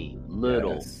many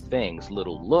little things,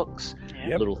 little looks,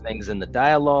 little things in the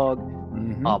dialogue,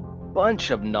 a bunch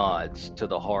of nods to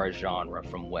the horror genre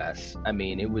from Wes. I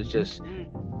mean, it was just,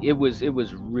 it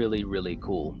was really, really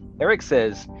cool. Eric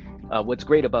says, what's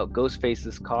great about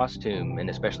Ghostface's costume, and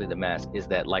especially the mask, is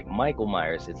that like Michael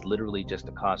Myers, it's literally just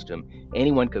a costume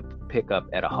anyone could pick up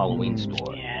at a Halloween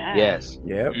store. Yes.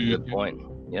 Yep. Good point.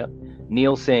 Yep.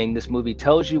 Neil saying this movie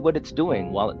tells you what it's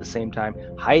doing while at the same time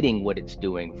hiding what it's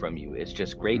doing from you. It's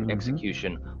just great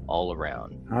execution all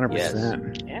around.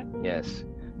 100%. Yes. Yes.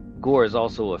 Gore is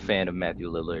also a fan of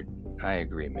Matthew Lillard. I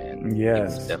agree, man.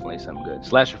 Yes. It's definitely some good.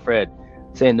 Slasher Fred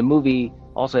saying the movie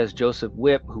also has Joseph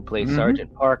Whipp, who plays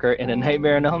Sergeant Parker in A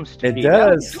Nightmare on Elm Street. It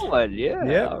does.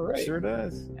 Yeah. All right. Sure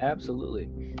does. Absolutely.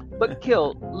 But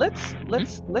Kill,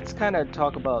 let's kind of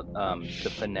talk about the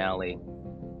finale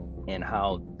and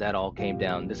how that all came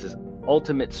down. This is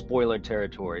ultimate spoiler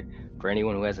territory for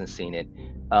anyone who hasn't seen it.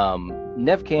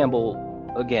 Neve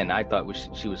Campbell, again, I thought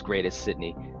she was great as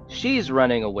Sidney. She's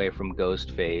running away from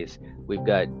Ghostface. We've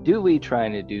got Dewey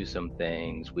trying to do some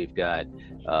things. We've got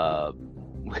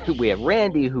we have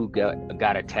Randy who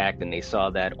got attacked, and they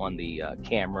saw that on the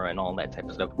camera and all that type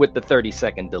of stuff with the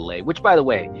 30-second delay. Which, by the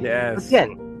way,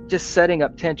 again, just setting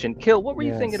up tension. Kill, what were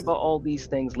you thinking about all these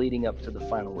things leading up to the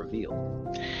final reveal?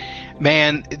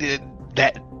 Man,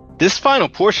 this final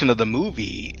portion of the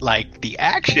movie, like the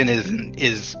action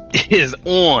is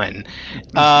on.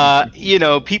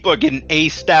 People are getting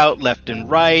aced out left and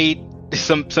right.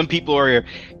 Some people are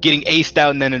getting aced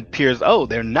out, and then it appears, oh,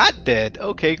 they're not dead.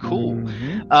 Okay, cool.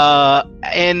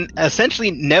 And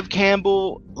essentially, Neve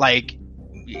Campbell, like,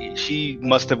 she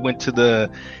must have went to the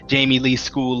Jamie Lee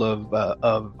School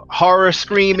of horror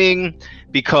screaming,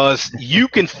 because you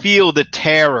can feel the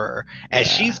terror as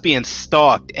she's being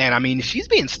stalked. And I mean, she's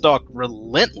being stalked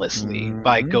relentlessly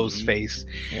by Ghostface.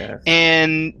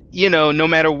 And, no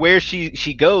matter where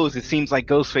she goes, it seems like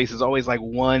Ghostface is always like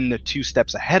 1 or 2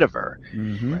 steps ahead of her.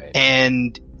 Right.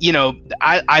 And,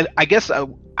 I guess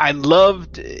I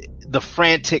loved the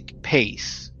frantic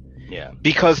pace. Yeah,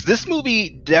 because this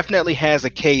movie definitely has a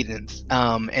cadence,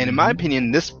 and in my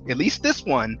opinion, at least this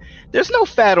one, there's no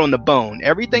fat on the bone.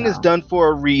 Everything is done for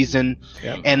a reason,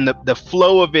 and the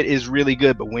flow of it is really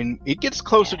good. But when it gets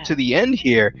closer to the end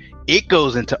here, it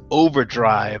goes into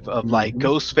overdrive of like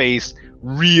Ghostface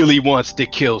really wants to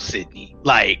kill Sidney.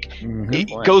 Like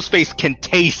Ghostface can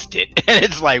taste it, and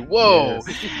it's like, whoa.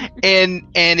 And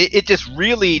it just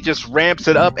really just ramps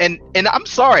it up. And I'm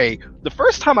sorry, the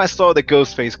first time I saw the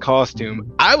Ghostface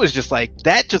costume, I was just like,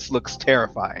 that just looks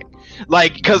terrifying.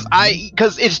 Like, because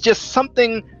it's just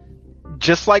something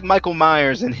just like Michael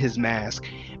Myers and his mask,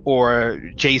 or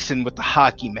Jason with the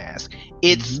hockey mask.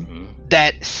 It's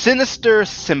that sinister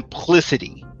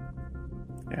simplicity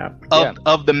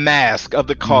of the mask, of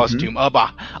the costume, of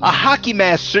a hockey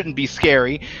mask shouldn't be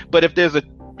scary, but if there's a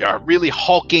really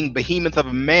hulking behemoth of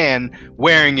a man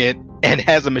wearing it and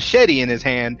has a machete in his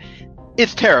hand,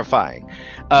 it's terrifying.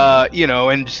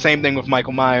 And same thing with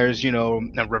Michael Myers,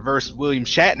 a reverse William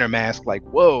Shatner mask, like,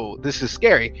 whoa, this is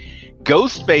scary.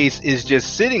 Ghostface is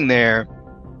just sitting there,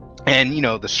 and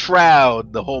the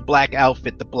shroud, the whole black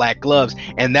outfit, the black gloves,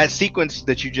 and that sequence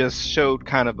that you just showed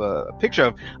kind of a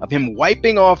picture of him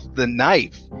wiping off the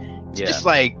knife. It's just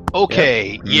like,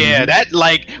 okay, that,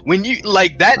 like, when you,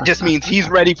 like, that just means he's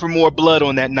ready for more blood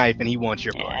on that knife, and he wants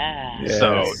your blood.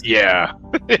 So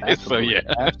Absolutely.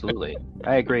 Absolutely,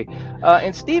 I agree.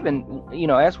 And Steven,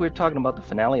 as we were talking about the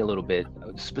finale a little bit,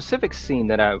 a specific scene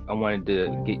that I wanted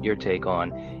to get your take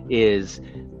on is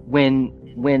when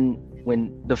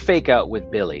the fake out with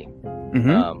Billy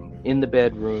in the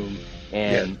bedroom,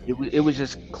 and it was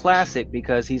just classic,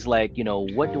 because he's like,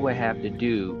 what do I have to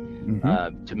do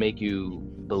to make you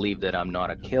believe that I'm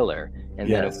not a killer?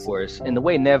 And then, of course, and the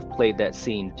way Nev played that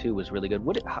scene too was really good.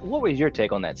 What was your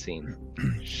take on that scene?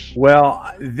 Well,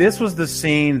 this was the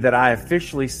scene that I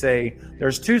officially say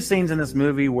there's two scenes in this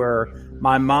movie where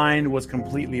my mind was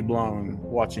completely blown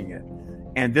watching it,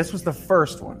 and this was the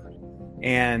first one.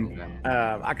 And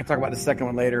I can talk about the second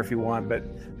one later if you want,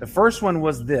 but the first one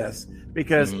was this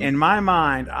because in my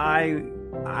mind,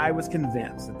 I was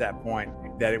convinced at that point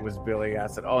that it was Billy. I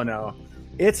said, "Oh no,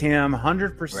 it's him,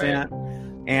 100%."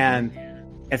 Right. And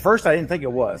at first, I didn't think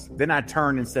it was. Then I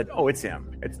turned and said, "Oh, it's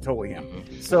him. It's totally him."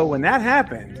 So when that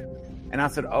happened, and I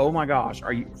said, "Oh my gosh,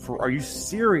 are you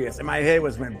serious?" And my head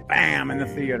went bam in the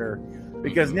theater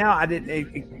because now I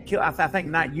didn't. I think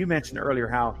Knight, you mentioned earlier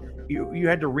how you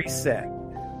had to reset.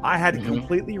 I had to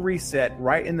completely reset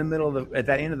right in the middle of at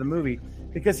that end of the movie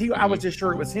because I was just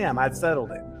sure it was him. I'd settled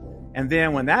it, and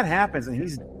then when that happens and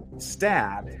he's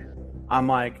stabbed, I'm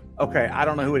like, okay, I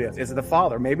don't know who it is. Is it the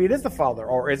father? Maybe it is the father,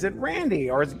 or is it Randy,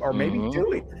 or maybe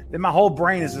Dewey? Then my whole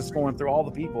brain is just going through all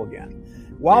the people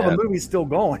again while the movie's still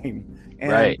going.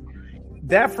 And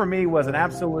that for me was an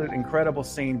absolute incredible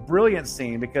scene, brilliant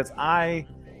scene because I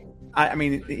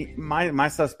mean, my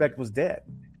suspect was dead.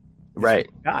 Right,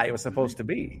 guy it was supposed to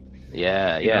be.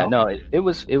 Yeah. No, it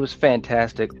was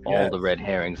fantastic. All the red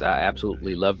herrings, I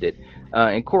absolutely loved it.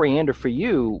 And Coriander, for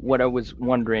you, what I was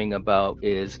wondering about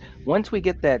is once we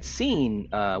get that scene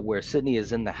where Sidney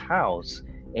is in the house,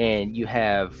 and you've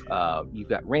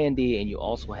got Randy, and you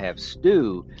also have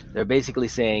Stu. They're basically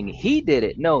saying he did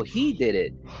it. No, he did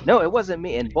it. No, it wasn't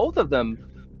me. And both of them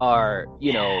are,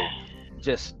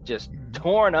 just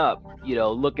torn up,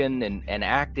 looking and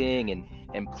acting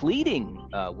and pleading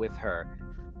with her.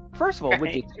 First of all,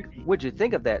 what'd you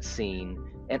think of that scene?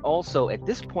 And also, at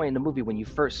this point in the movie, when you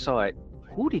first saw it,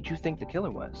 who did you think the killer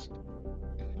was?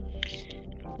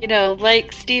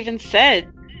 Like Steven said,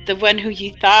 the one who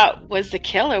you thought was the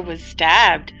killer was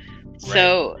stabbed. Right.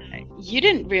 So you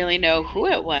didn't really know who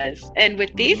it was. And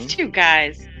with these two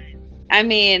guys, I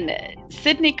mean,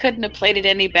 Sidney couldn't have played it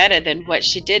any better than what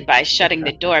she did by shutting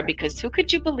the door, because who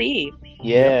could you believe?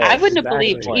 Yeah, I wouldn't have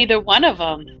believed either one of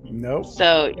them. Nope.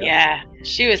 So, yeah,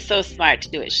 she was so smart to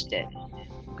do what she did.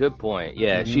 Good point.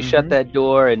 Yeah, she shut that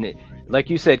door, and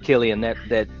like you said, Killian,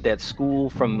 that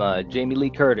school from Jamie Lee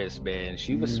Curtis, man,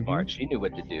 she was smart. She knew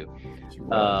what to do.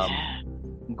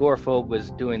 Gorphobe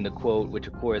was doing the quote, which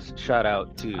of course shout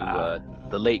out to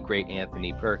the late great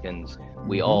Anthony Perkins.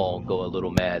 We all go a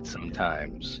little mad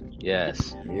sometimes.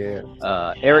 Yes. Yeah.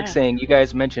 Eric saying, you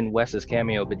guys mentioned Wes's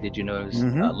cameo, but did you notice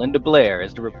Linda Blair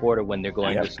as the reporter when they're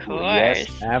going to school? Yes,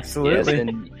 absolutely. Yes,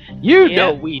 and you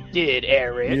know we did,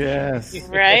 Eric. Yes.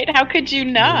 Right? How could you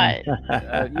not?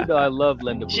 I love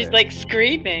Linda Blair. She's like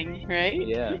screaming, right?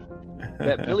 Yeah.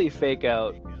 That Billy fake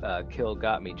out kill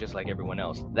got me just like everyone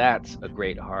else. That's a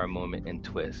great horror moment and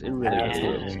twist. It really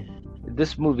is.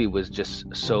 This movie was just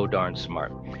so darn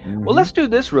smart. Well, let's do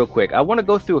this real quick. I want to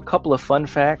go through a couple of fun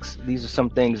facts. These are some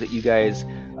things that you guys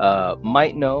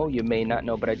might know, you may not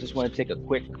know, but I just want to take a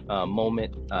quick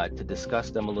moment to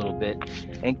discuss them a little bit.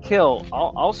 And Kill,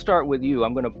 I'll start with you.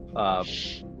 I'm going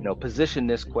to position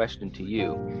this question to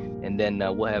you, and then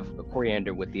we'll have a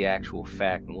Coriander with the actual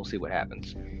fact, and we'll see what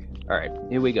happens. All right,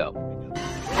 here we go.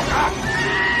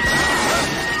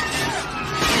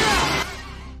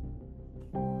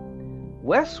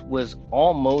 Wes was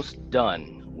almost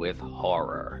done with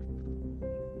horror.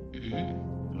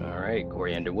 All right,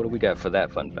 Coriander, what do we got for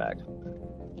that fun fact?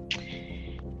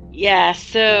 Yeah,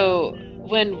 so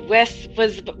when Wes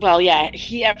was,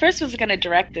 he at first was going to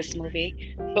direct this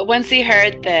movie, but once he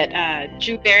heard that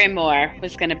Drew Barrymore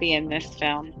was going to be in this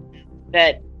film,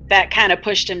 that kind of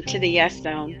pushed him to the yes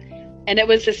zone. And it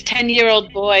was this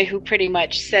 10-year-old boy who pretty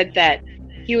much said that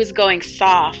he was going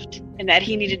soft and that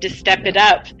he needed to step it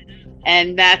up.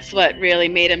 And that's what really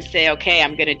made him say, okay,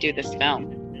 I'm going to do this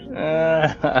film.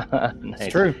 Nice.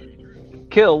 It's true.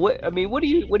 Kill, what do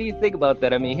you think about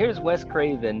that? I mean, here's Wes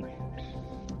Craven,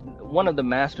 one of the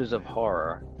masters of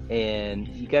horror, and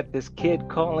you got this kid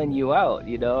calling you out, I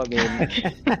mean,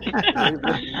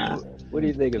 what do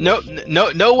you think of it?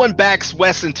 No one backs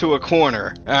Wes into a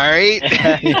corner, all right?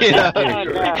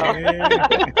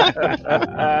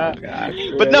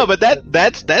 But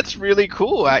that's really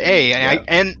cool.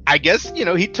 And I guess I guess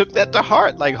he took that to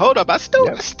heart. Like, hold up, I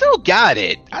still got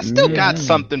it. I still got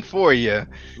something for you.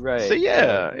 Right. So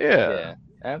yeah,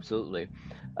 absolutely.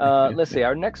 Let's see,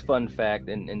 our next fun fact,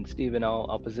 and Steven,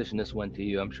 I'll position this one to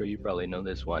you. I'm sure you probably know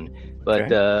this one, but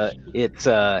it's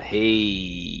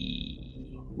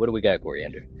what do we got,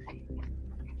 Coriander?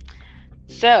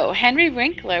 So Henry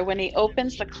Winkler, when he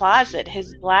opens the closet,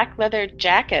 his black leather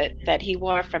jacket that he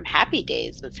wore from Happy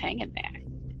Days was hanging there.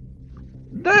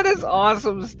 That is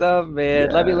awesome stuff,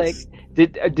 man. Let me Yes.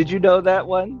 did you know that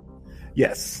one?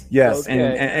 Yes.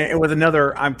 Okay. And it was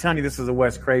another. I'm telling you, this is a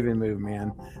Wes Craven move,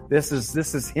 man. This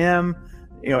is him,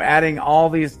 adding all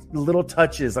these little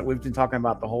touches that we've been talking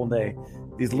about the whole day.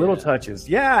 These little touches.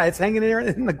 Yeah, it's hanging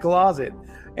in the closet,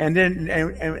 and then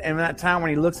and that time when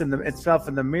he looks itself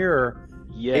in the mirror,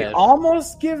 Yes. it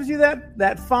almost gives you that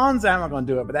Fonzie. I'm not going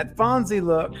to do it, but that Fonzie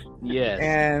look. Yes.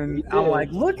 And He I'm did.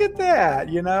 like, look at that,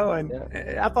 and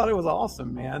I thought it was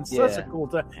awesome, man. Such a Yeah. cool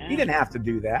touch. He didn't have to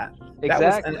do that. That was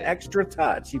Exactly. an extra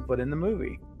touch he put in the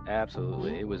movie.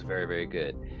 Absolutely, it was very, very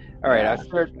good. All right,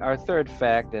 our third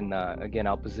fact, and again,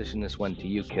 I'll position this one to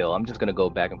you, Kill. I'm just going to go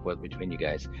back and forth between you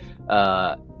guys.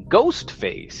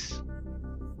 Ghostface.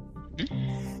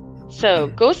 So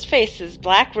Ghostface's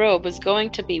black robe was going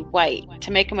to be white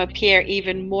to make him appear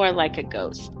even more like a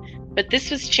ghost. But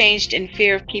this was changed in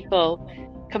fear of people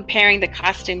comparing the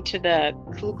costume to the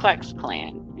Ku Klux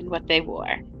Klan and what they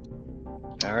wore.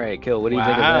 All right, Kill. What do you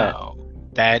think of that? Wow.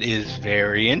 That is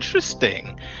very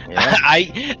interesting. Yeah.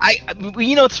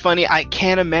 It's funny. I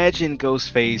can't imagine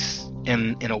Ghostface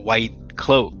in a white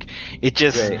cloak. It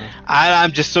just, Right.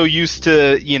 I'm just so used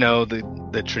to,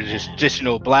 the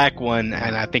traditional black one,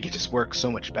 and I think it just works so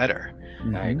much better.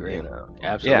 I agree.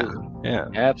 Absolutely. Yeah.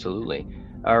 Absolutely.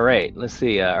 All right, let's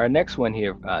see. Our next one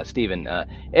here, Stephen.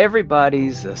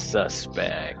 Everybody's a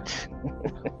suspect.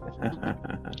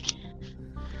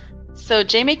 So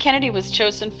Jamie Kennedy was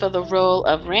chosen for the role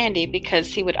of Randy because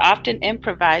he would often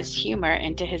improvise humor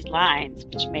into his lines,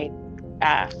 which made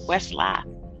Wes laugh.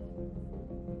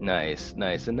 Nice,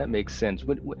 and that makes sense.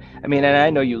 And I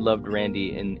know you loved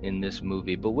Randy in this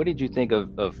movie, but what did you think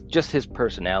of just his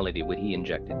personality, what he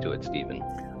injected to it, Stephen?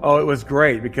 Oh, it was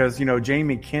great because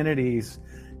Jamie Kennedy's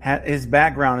his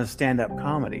background is stand-up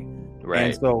comedy, Right.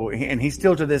 And so he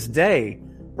still to this day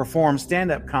performs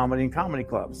stand-up comedy in comedy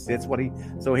clubs. It's what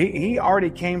he already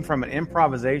came from an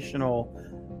improvisational,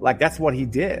 like that's what he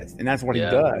did and that's what he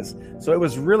does. So it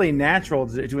was really natural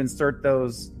to insert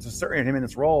him in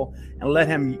this role and let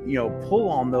him pull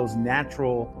on those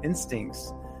natural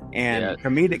instincts and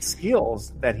comedic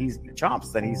skills that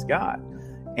he's got.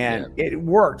 And it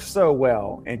worked so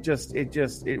well.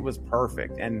 It was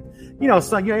perfect. And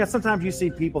sometimes you see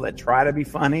people that try to be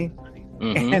funny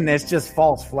and it just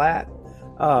falls flat.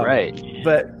 Right.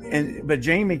 But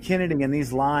Jamie Kennedy and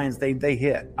these lines, they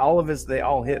hit. They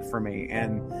all hit for me.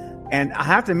 And I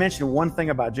have to mention one thing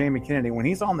about Jamie Kennedy. When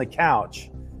he's on the couch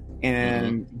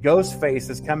and Ghostface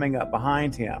is coming up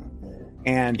behind him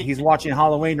and he's watching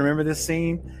Halloween, remember this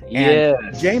scene? And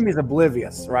Yes. Jamie's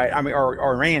oblivious, right?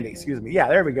 Or Randy, excuse me. Yeah,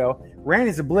 there we go.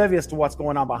 Randy's oblivious to what's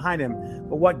going on behind him.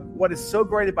 But what is so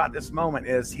great about this moment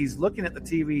is he's looking at the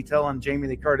TV telling Jamie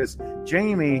Lee Curtis,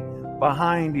 Jamie,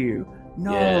 behind you.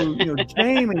 No,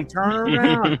 Jamie, turn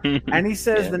around. And he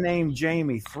says the name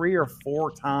Jamie 3 or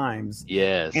 4 times.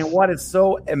 Yes. And what is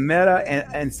so meta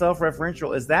and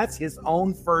self-referential is that's his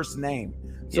own first name.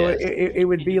 So Yes. it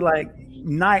would be like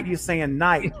Night, you saying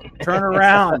Night, turn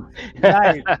around,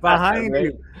 Night, behind Right.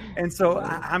 you. And so,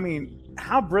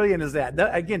 how brilliant is that?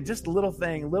 Again, just a little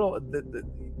thing,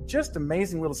 just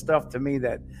amazing little stuff to me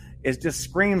that is just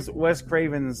screams Wes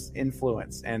Craven's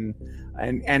influence. And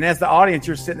as the audience,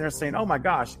 you're sitting there saying, "Oh my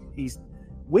gosh,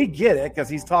 we get it because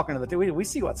he's talking to we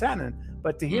see what's happening."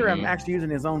 But to hear him actually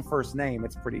using his own first name,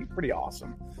 it's pretty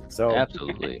awesome. So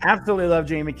absolutely love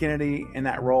Jamie Kennedy in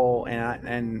that role,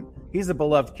 and he's a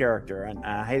beloved character. And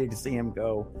I hated to see him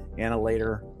go in a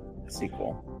later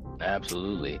sequel.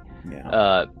 Absolutely.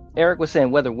 Yeah. Eric was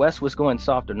saying whether Wes was going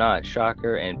soft or not,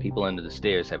 Shocker and People Under the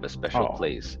Stairs have a special Oh.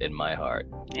 place in my heart.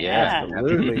 Yeah.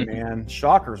 Absolutely, man.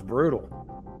 Shocker's brutal.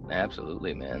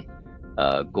 Absolutely, man.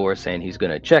 Gore saying he's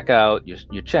going to check out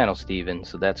your channel, Steven.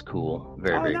 So that's cool.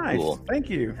 Very nice. cool. Thank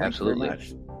you. Absolutely. Thank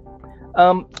you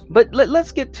very much. But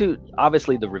let's get to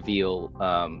obviously the reveal,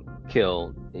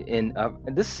 Kill in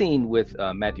this scene with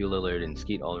Matthew Lillard and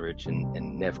Skeet Ulrich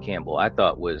and Nev Campbell. I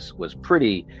thought was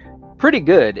pretty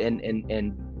good,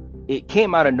 and it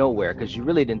came out of nowhere because you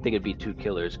really didn't think it'd be 2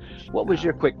 killers. What was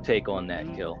your quick take on that,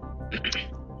 Kill?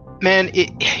 Man,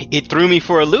 it threw me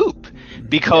for a loop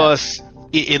because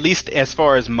at least as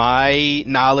far as my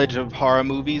knowledge of horror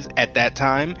movies at that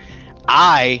time,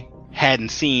 I hadn't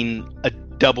seen a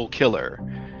double killer,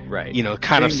 right?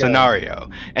 Kind of scenario.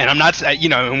 And I'm not,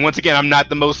 and once again, I'm not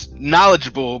the most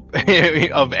knowledgeable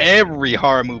of every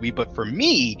horror movie, but for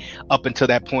me, up until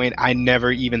that point, I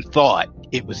never even thought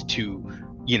it was 2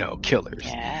 killers.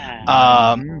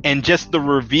 Yeah. And just the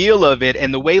reveal of it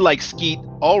and the way like Skeet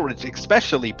Ulrich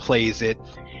especially plays it,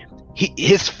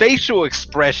 his facial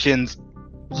expressions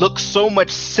look so much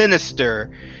sinister,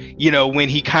 when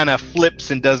he kind of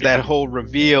flips and does that whole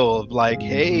reveal of like,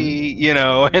 hey,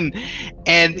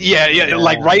 and yeah,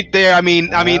 like right there. I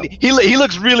mean, he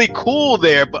looks really cool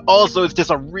there, but also it's just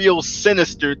a real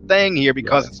sinister thing here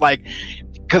because it's like,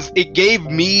 because it gave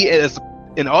me as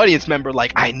an audience member,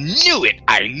 like, I knew it.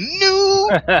 I knew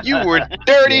you were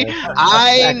dirty.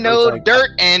 I know dirt,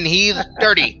 and he's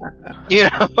dirty.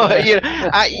 And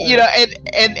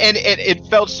it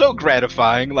felt so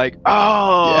gratifying. Like,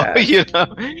 But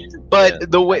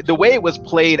the way it was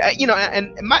played,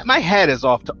 and my hat is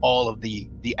off to all of the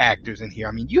actors in here.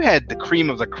 I mean, you had the cream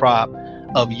of the crop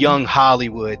of young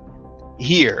Hollywood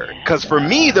here, because for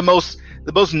me, the most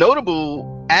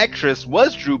notable actress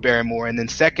was Drew Barrymore, and then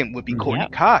second would be Courtney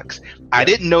Cox. I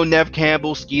didn't know Neve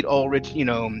Campbell, Skeet Ulrich,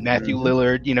 Matthew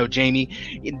Lillard, Jamie.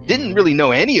 Didn't really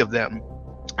know any of them.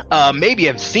 Maybe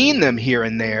I've seen them here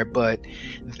and there, but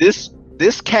this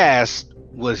cast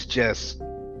was just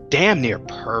damn near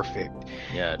perfect.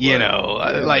 Yeah,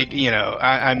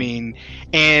 I mean,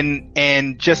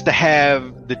 and just to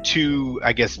have the two,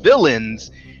 I guess,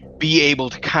 villains be able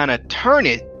to kind of turn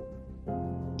it,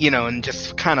 and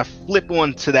just kind of flip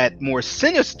onto that more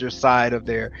sinister side of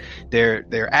their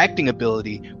acting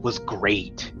ability was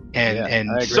great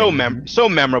and so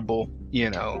memorable. I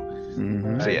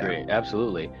agree,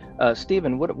 absolutely.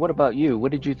 Stephen, what about you?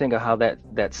 What did you think of how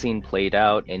that scene played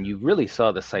out? And you really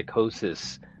saw the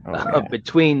psychosis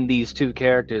between these two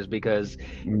characters because,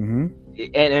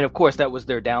 and of course that was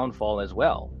their downfall as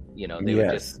well. They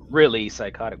were just really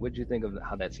psychotic. What did you think of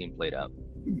how that scene played out?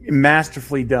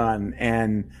 Masterfully done.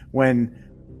 And when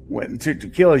to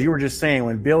kill, as you were just saying,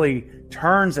 when Billy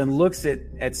turns and looks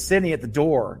at Sidney at the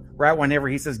door, right whenever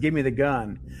he says, "Give me the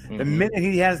gun," the minute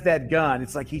he has that gun,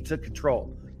 it's like he took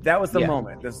control. That was the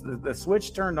moment. The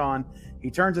switch turned on.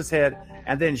 He turns his head,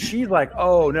 and then she's like,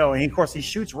 "Oh no!" And of course, he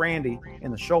shoots Randy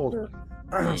in the shoulder.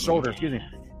 Excuse me.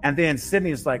 And then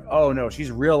Sidney's like, "Oh no!"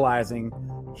 She's realizing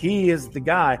he is the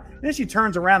guy. And then she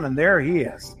turns around, and there he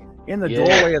is in the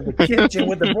doorway of the kitchen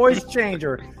with the voice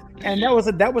changer. And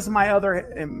that was my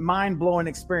other mind-blowing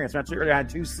experience. I had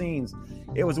two scenes.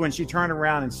 It was when she turned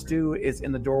around and Stu is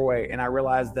in the doorway, and I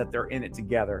realized that they're in it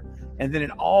together. And then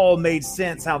it all made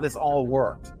sense how this all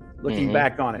worked, looking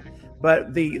back on it.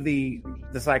 But the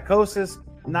psychosis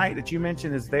night that you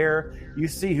mentioned is there. You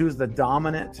see who's the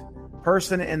dominant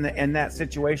person in that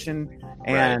situation.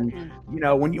 And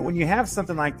when you have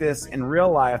something like this in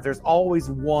real life, there's always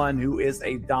one who is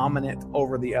a dominant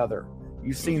over the other.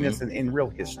 You've seen this in real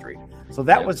history. So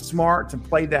that was smart to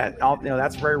play that.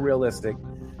 That's very realistic.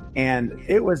 And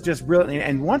it was just brilliant.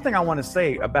 And one thing I want to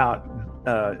say about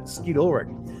Skeet Ulrich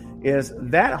is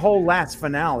that whole last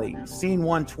finale, scene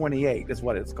 128 is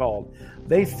what it's called.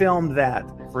 They filmed that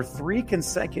for 3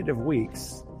 consecutive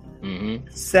weeks,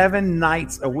 7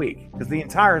 nights a week, because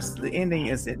the ending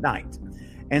is at night.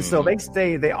 And so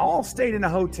they all stayed in a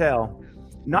hotel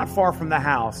not far from the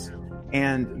house,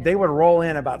 and they would roll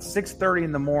in about 6:30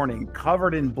 in the morning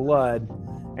covered in blood.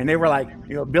 And they were like,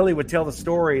 Billy would tell the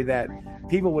story that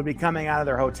people would be coming out of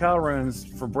their hotel rooms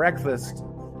for breakfast,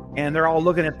 and they're all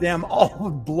looking at them all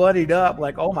bloodied up,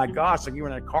 like, oh my gosh, like you were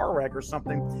in a car wreck or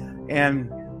something. And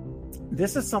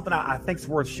this is something I think is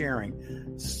worth sharing.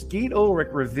 Skeet Ulrich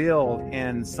revealed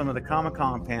in some of the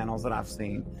Comic-Con panels that I've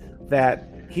seen that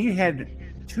he had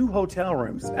 2 hotel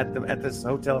rooms at this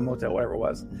hotel and motel, whatever it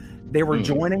was. They were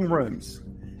joining rooms,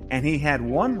 and he had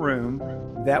one room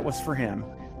that was for him,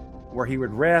 where he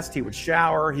would rest, he would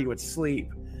shower, he would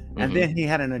sleep. And then he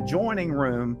had an adjoining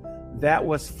room that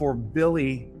was for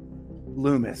Billy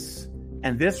Loomis.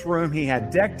 And this room he had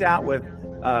decked out with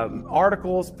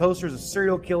articles, posters of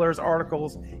serial killers,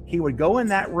 articles. He would go in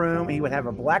that room. He would have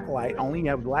a black light, only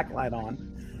have a black light on.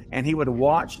 And he would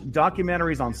watch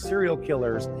documentaries on serial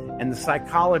killers and the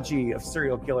psychology of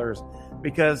serial killers.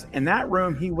 Because in that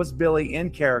room, he was Billy in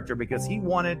character, because he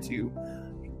wanted to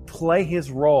play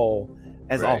his role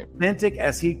as authentic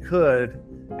as he could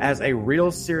as a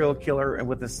real serial killer and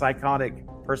with a psychotic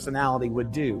personality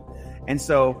would do. And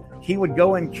so he would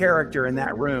go in character in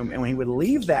that room, and when he would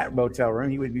leave that motel room,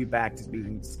 he would be back to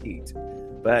being Skeet.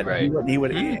 But he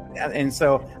would, and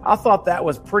so I thought that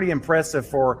was pretty impressive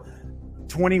for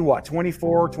 24,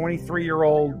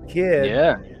 23-year-old kid.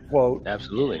 Yeah. Quote.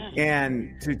 Absolutely.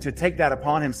 And to take that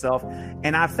upon himself.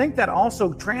 And I think that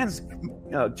also carries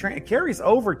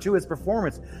over to his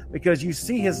performance, because you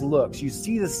see his looks, you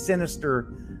see the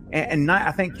sinister, and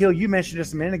I think, Kill, you mentioned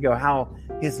just a minute ago how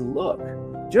his look,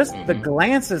 just the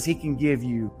glances he can give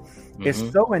you is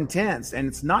so intense, and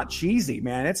it's not cheesy,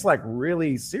 man. It's like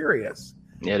really serious.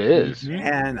 It is.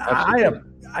 And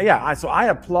so I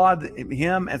applaud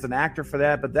him as an actor for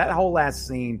that. But that whole last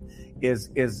scene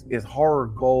is horror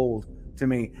gold to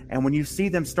me. And when you see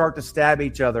them start to stab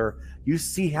each other, you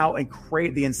see how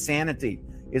the insanity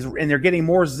is, and they're getting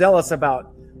more zealous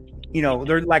about,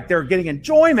 they're getting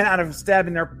enjoyment out of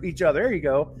stabbing each other. There you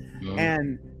go. Mm-hmm.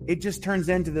 And it just turns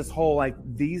into this whole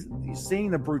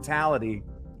seeing the brutality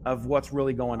of what's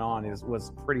really going on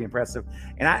was pretty impressive.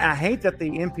 And I hate that the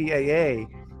MPAA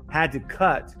had to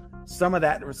cut some of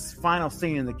that final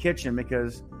scene in the kitchen,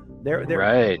 because they're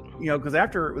right. Because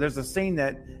after there's a scene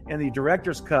that in the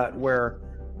director's cut where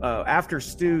after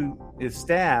Stu is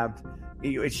stabbed,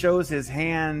 it shows his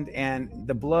hand and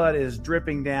the blood is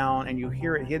dripping down, and you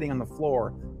hear it hitting on the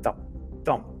floor. Thump,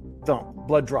 thump, thump.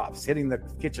 Blood drops hitting the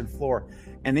kitchen floor.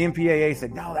 And the MPAA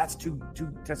said, "No, that's too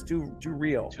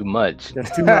real. Too much.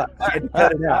 That's too much. You had to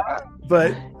cut it out."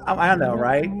 But I don't know,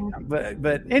 right?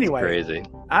 But anyway, it's crazy.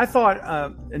 I thought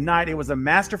Night, it was a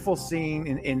masterful scene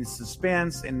in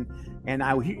suspense, and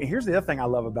here's the other thing I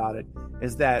love about it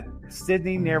is that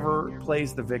Sydney never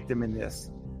plays the victim in this.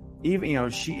 Even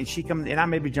she comes, and I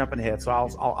may be jumping ahead, so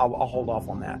I'll hold off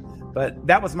on that. But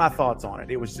that was my thoughts on it.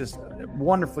 It was just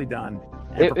wonderfully done.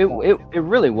 It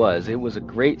really was. It was a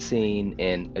great scene,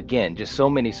 and again, just so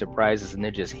many surprises, and they're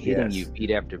just hitting you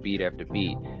beat after beat after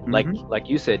beat. Mm-hmm. Like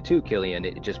you said too, Killian.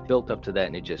 It just built up to that,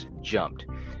 and it just jumped.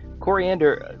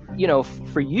 Coriander,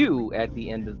 for you at the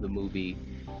end of the movie,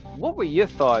 what were your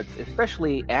thoughts,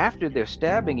 especially after they're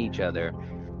stabbing each other,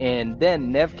 and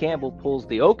then Nev Campbell pulls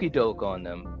the okie doke on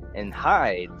them and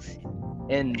hides,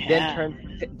 and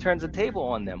then turns the table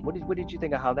on them? What did you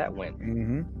think of how that went?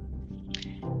 Mm-hmm.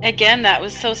 Again, that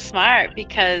was so smart,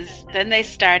 because then they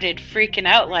started freaking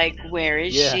out, like, where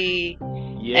is she?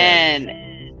 Yeah.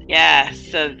 And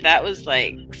so that was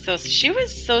so she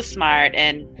was so smart,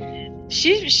 and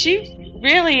she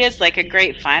really is like a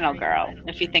great final girl,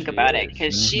 if you think about it,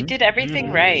 because she did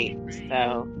everything right.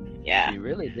 So yeah, she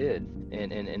really did.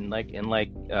 And like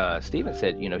Steven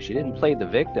said, she didn't play the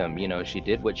victim. She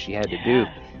did what she had to do.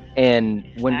 And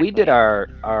when we did our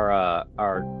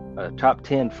top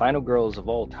 10 final girls of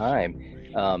all time,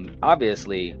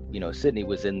 obviously, Sydney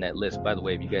was in that list. By the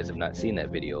way, if you guys have not seen that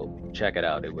video, check it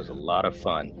out. It was a lot of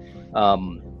fun.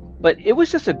 But it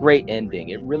was just a great ending.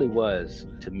 It really was,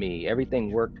 to me.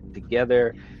 Everything worked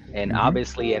together. And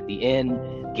obviously at the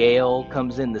end, Gail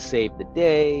comes in to save the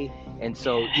day. And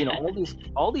so,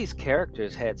 all these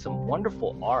characters had some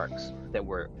wonderful arcs that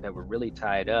were really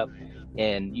tied up.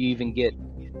 And you even get,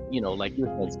 like you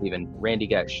said, Stephen, Randy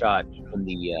got shot in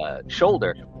the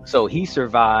shoulder, so he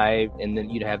survived. And then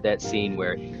you'd have that scene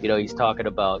where, he's talking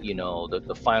about,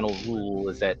 the final rule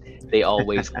is that they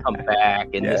always come back,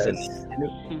 and this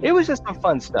and it was just some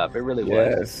fun stuff. It really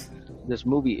was. This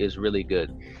movie is really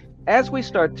good. As we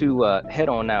start to head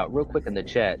on out, real quick in the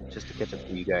chat, just to catch up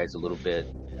to you guys a little bit.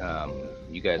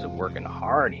 You guys are working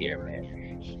hard here,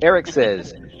 man. Eric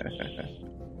says,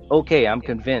 "Okay, I'm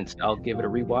convinced. I'll give it a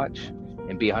rewatch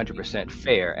and be 100%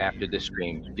 fair after the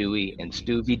stream. Dewey and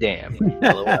Stu be damned."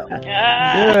 LOL.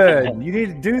 Good. You need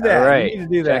to do that. All right. You need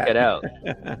to do that. Check it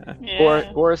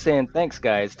out. Cora saying, "Thanks,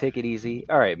 guys. Take it easy."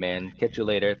 All right, man. Catch you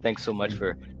later. Thanks so much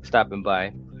for stopping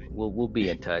by. We'll be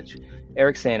in touch.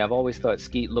 Eric saying, "I've always thought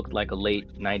Skeet looked like a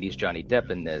late 90s Johnny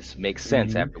Depp in this. Makes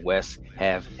sense after Wes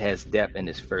has Depp in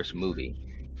his first movie."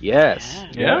 Yes.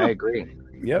 Yeah, I agree.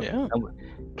 Yep. Yeah.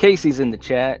 Casey's in the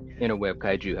chat, Interweb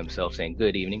Kaiju himself, saying,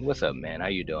 "Good evening. What's up, man? How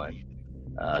you doing?"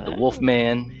 The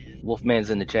Wolfman's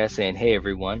in the chat saying, "Hey,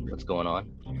 everyone. What's going on?"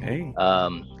 Hey.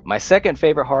 My second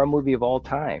favorite horror movie of all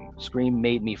time. Scream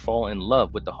made me fall in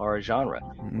love with the horror genre.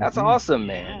 That's awesome,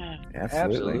 man.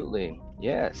 Absolutely.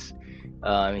 Yes.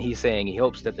 He's saying he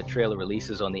hopes that the trailer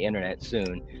releases on the internet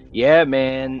soon. Yeah,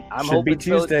 man. I'm hoping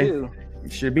so too.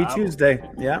 It should be Tuesday.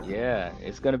 Yeah. Yeah,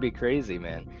 it's gonna be crazy,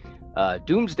 man.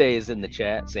 Doomsday is in the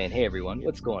chat saying, "Hey everyone,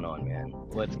 what's going on, man?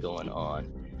 What's going on?"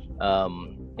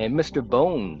 And Mr.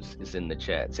 Bones is in the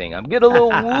chat saying, "I'm getting a little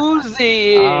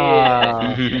woozy."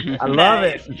 I love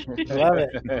it. I love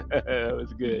it. That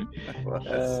was good.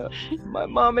 My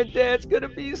mom and dad's gonna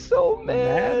be so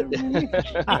mad.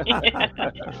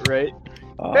 Right?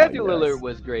 Matthew Lillard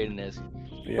was great in this.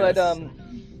 Yes. But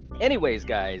anyways,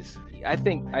 guys, I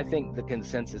think the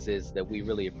consensus is that we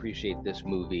really appreciate this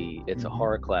movie. It's a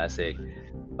horror classic.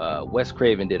 Wes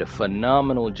Craven did a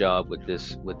phenomenal job with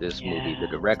this movie. The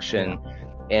direction,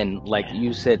 and like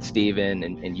you said, Steven,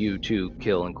 and you too,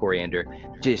 Kill and Coriander,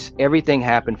 just everything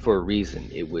happened for a reason.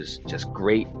 It was just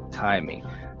great timing.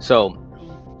 So,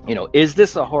 is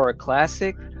this a horror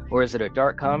classic or is it a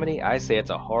dark comedy? I say it's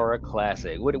a horror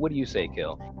classic. What do you say,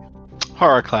 Kill?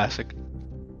 Horror classic.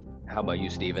 How about you,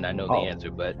 Steven? I know the answer,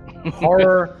 but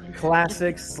horror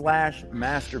classic /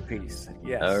 masterpiece.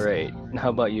 Yes. All right. How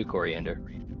about you, Coriander?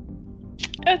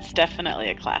 It's definitely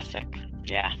a classic.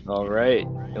 Yeah. All right.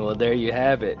 Well, there you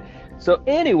have it. So,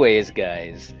 anyways,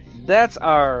 guys, that's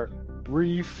our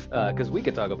brief, because we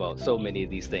could talk about so many of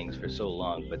these things for so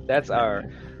long, but that's our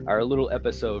little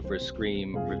episode for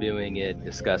Scream, reviewing it,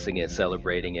 discussing it,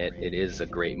 celebrating it. It is a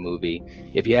great movie.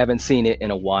 If you haven't seen it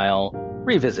in a while,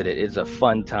 revisit it. It's a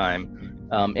fun time.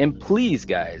 And please,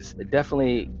 guys,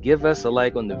 definitely give us a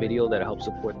like on the video. That'll help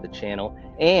support the channel.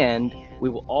 And we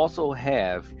will also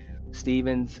have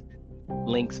Steven's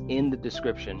links in the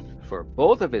description for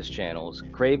both of his channels,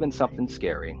 Craven Something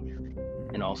Scary,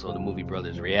 and also the Movie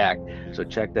Brothers React. So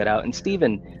check that out. And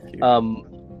Steven,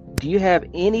 do you have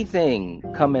anything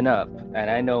coming up? And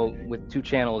I know with 2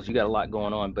 channels, you got a lot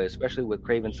going on, but especially with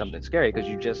Craven Something Scary, because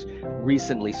you just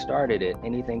recently started it.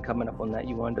 Anything coming up on that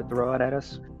you wanted to throw out at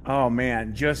us? Oh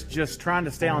man, just trying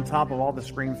to stay on top of all the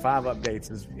Scream 5 updates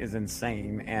is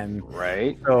insane. And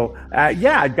right. So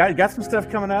yeah, I got some stuff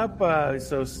coming up.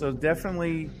 So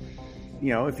definitely,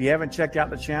 if you haven't checked out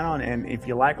the channel, and if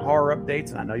you like horror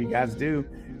updates, and I know you guys do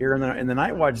here in the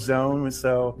Night Watch zone.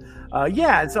 So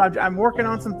so I'm working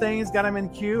on some things, got them in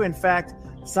queue. In fact,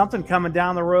 something coming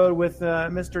down the road with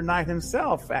Mr. Knight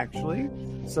himself, actually.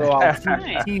 So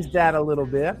I'll tease that a little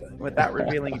bit without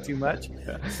revealing too much.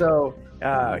 So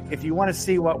if you want to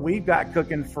see what we've got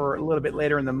cooking for a little bit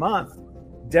later in the month,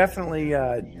 definitely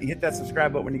hit that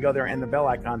subscribe button when you go there and the bell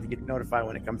icon to get notified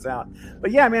when it comes out.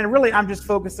 But yeah, man, really, I'm just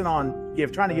focusing on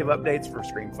trying to give updates for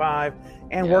Scream 5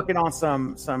 and working on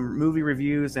some movie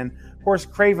reviews. And of course,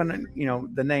 Craven,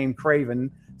 the name Craven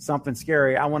Something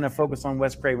Scary, I want to focus on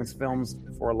Wes Craven's films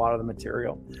for a lot of the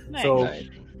material. Nice. So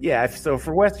yeah,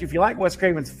 if you like Wes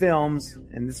Craven's films,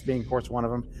 and this being of course one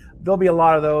of them, there'll be a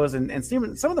lot of those, and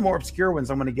even some of the more obscure ones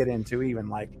I'm going to get into, even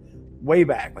like way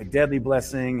back, like Deadly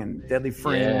Blessing and Deadly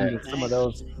Friend, and some of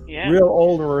those real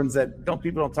older ones that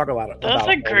people don't talk a lot about.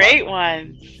 Those are great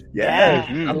ones. Yeah.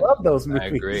 I love those movies.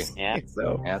 I agree. Yeah.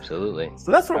 So absolutely.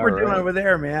 So that's what we're doing over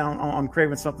there, man, on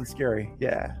Craven Something Scary.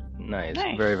 Yeah. Nice.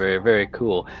 Very, very, very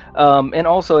cool. And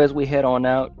also, as we head on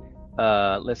out,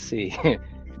 let's see.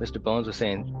 Mr. Bones was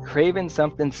saying, Craven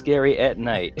Something Scary at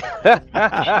night.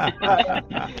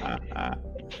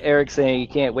 Eric saying you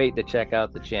can't wait to check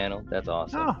out the channel. That's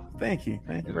awesome. Oh, thank you.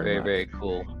 Thank you. Very, very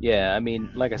cool. Yeah, I mean,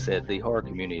 like I said, the horror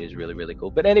community is really, really cool.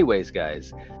 But anyways,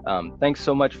 guys, thanks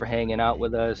so much for hanging out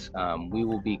with us. We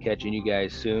will be catching you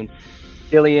guys soon.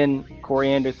 Killian,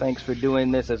 Coriander, thanks for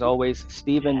doing this as always.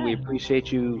 Steven, we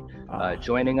appreciate you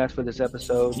joining us for this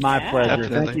episode. My pleasure.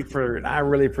 Definitely. Thank you I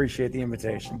really appreciate the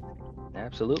invitation.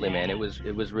 Absolutely, man. It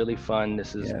was really fun.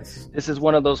 This is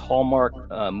one of those Hallmark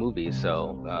movies,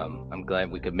 so I'm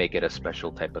glad we could make it a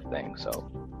special type of thing.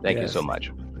 So thank you so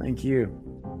much. Thank you.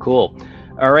 Cool.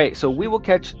 All right, so we will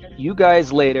catch you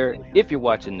guys later. If you're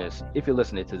watching this, if you're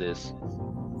listening to this,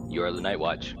 you are the Night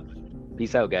Watch.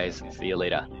 Peace out, guys. See you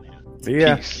later. See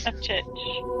ya. Peace. That's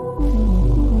it.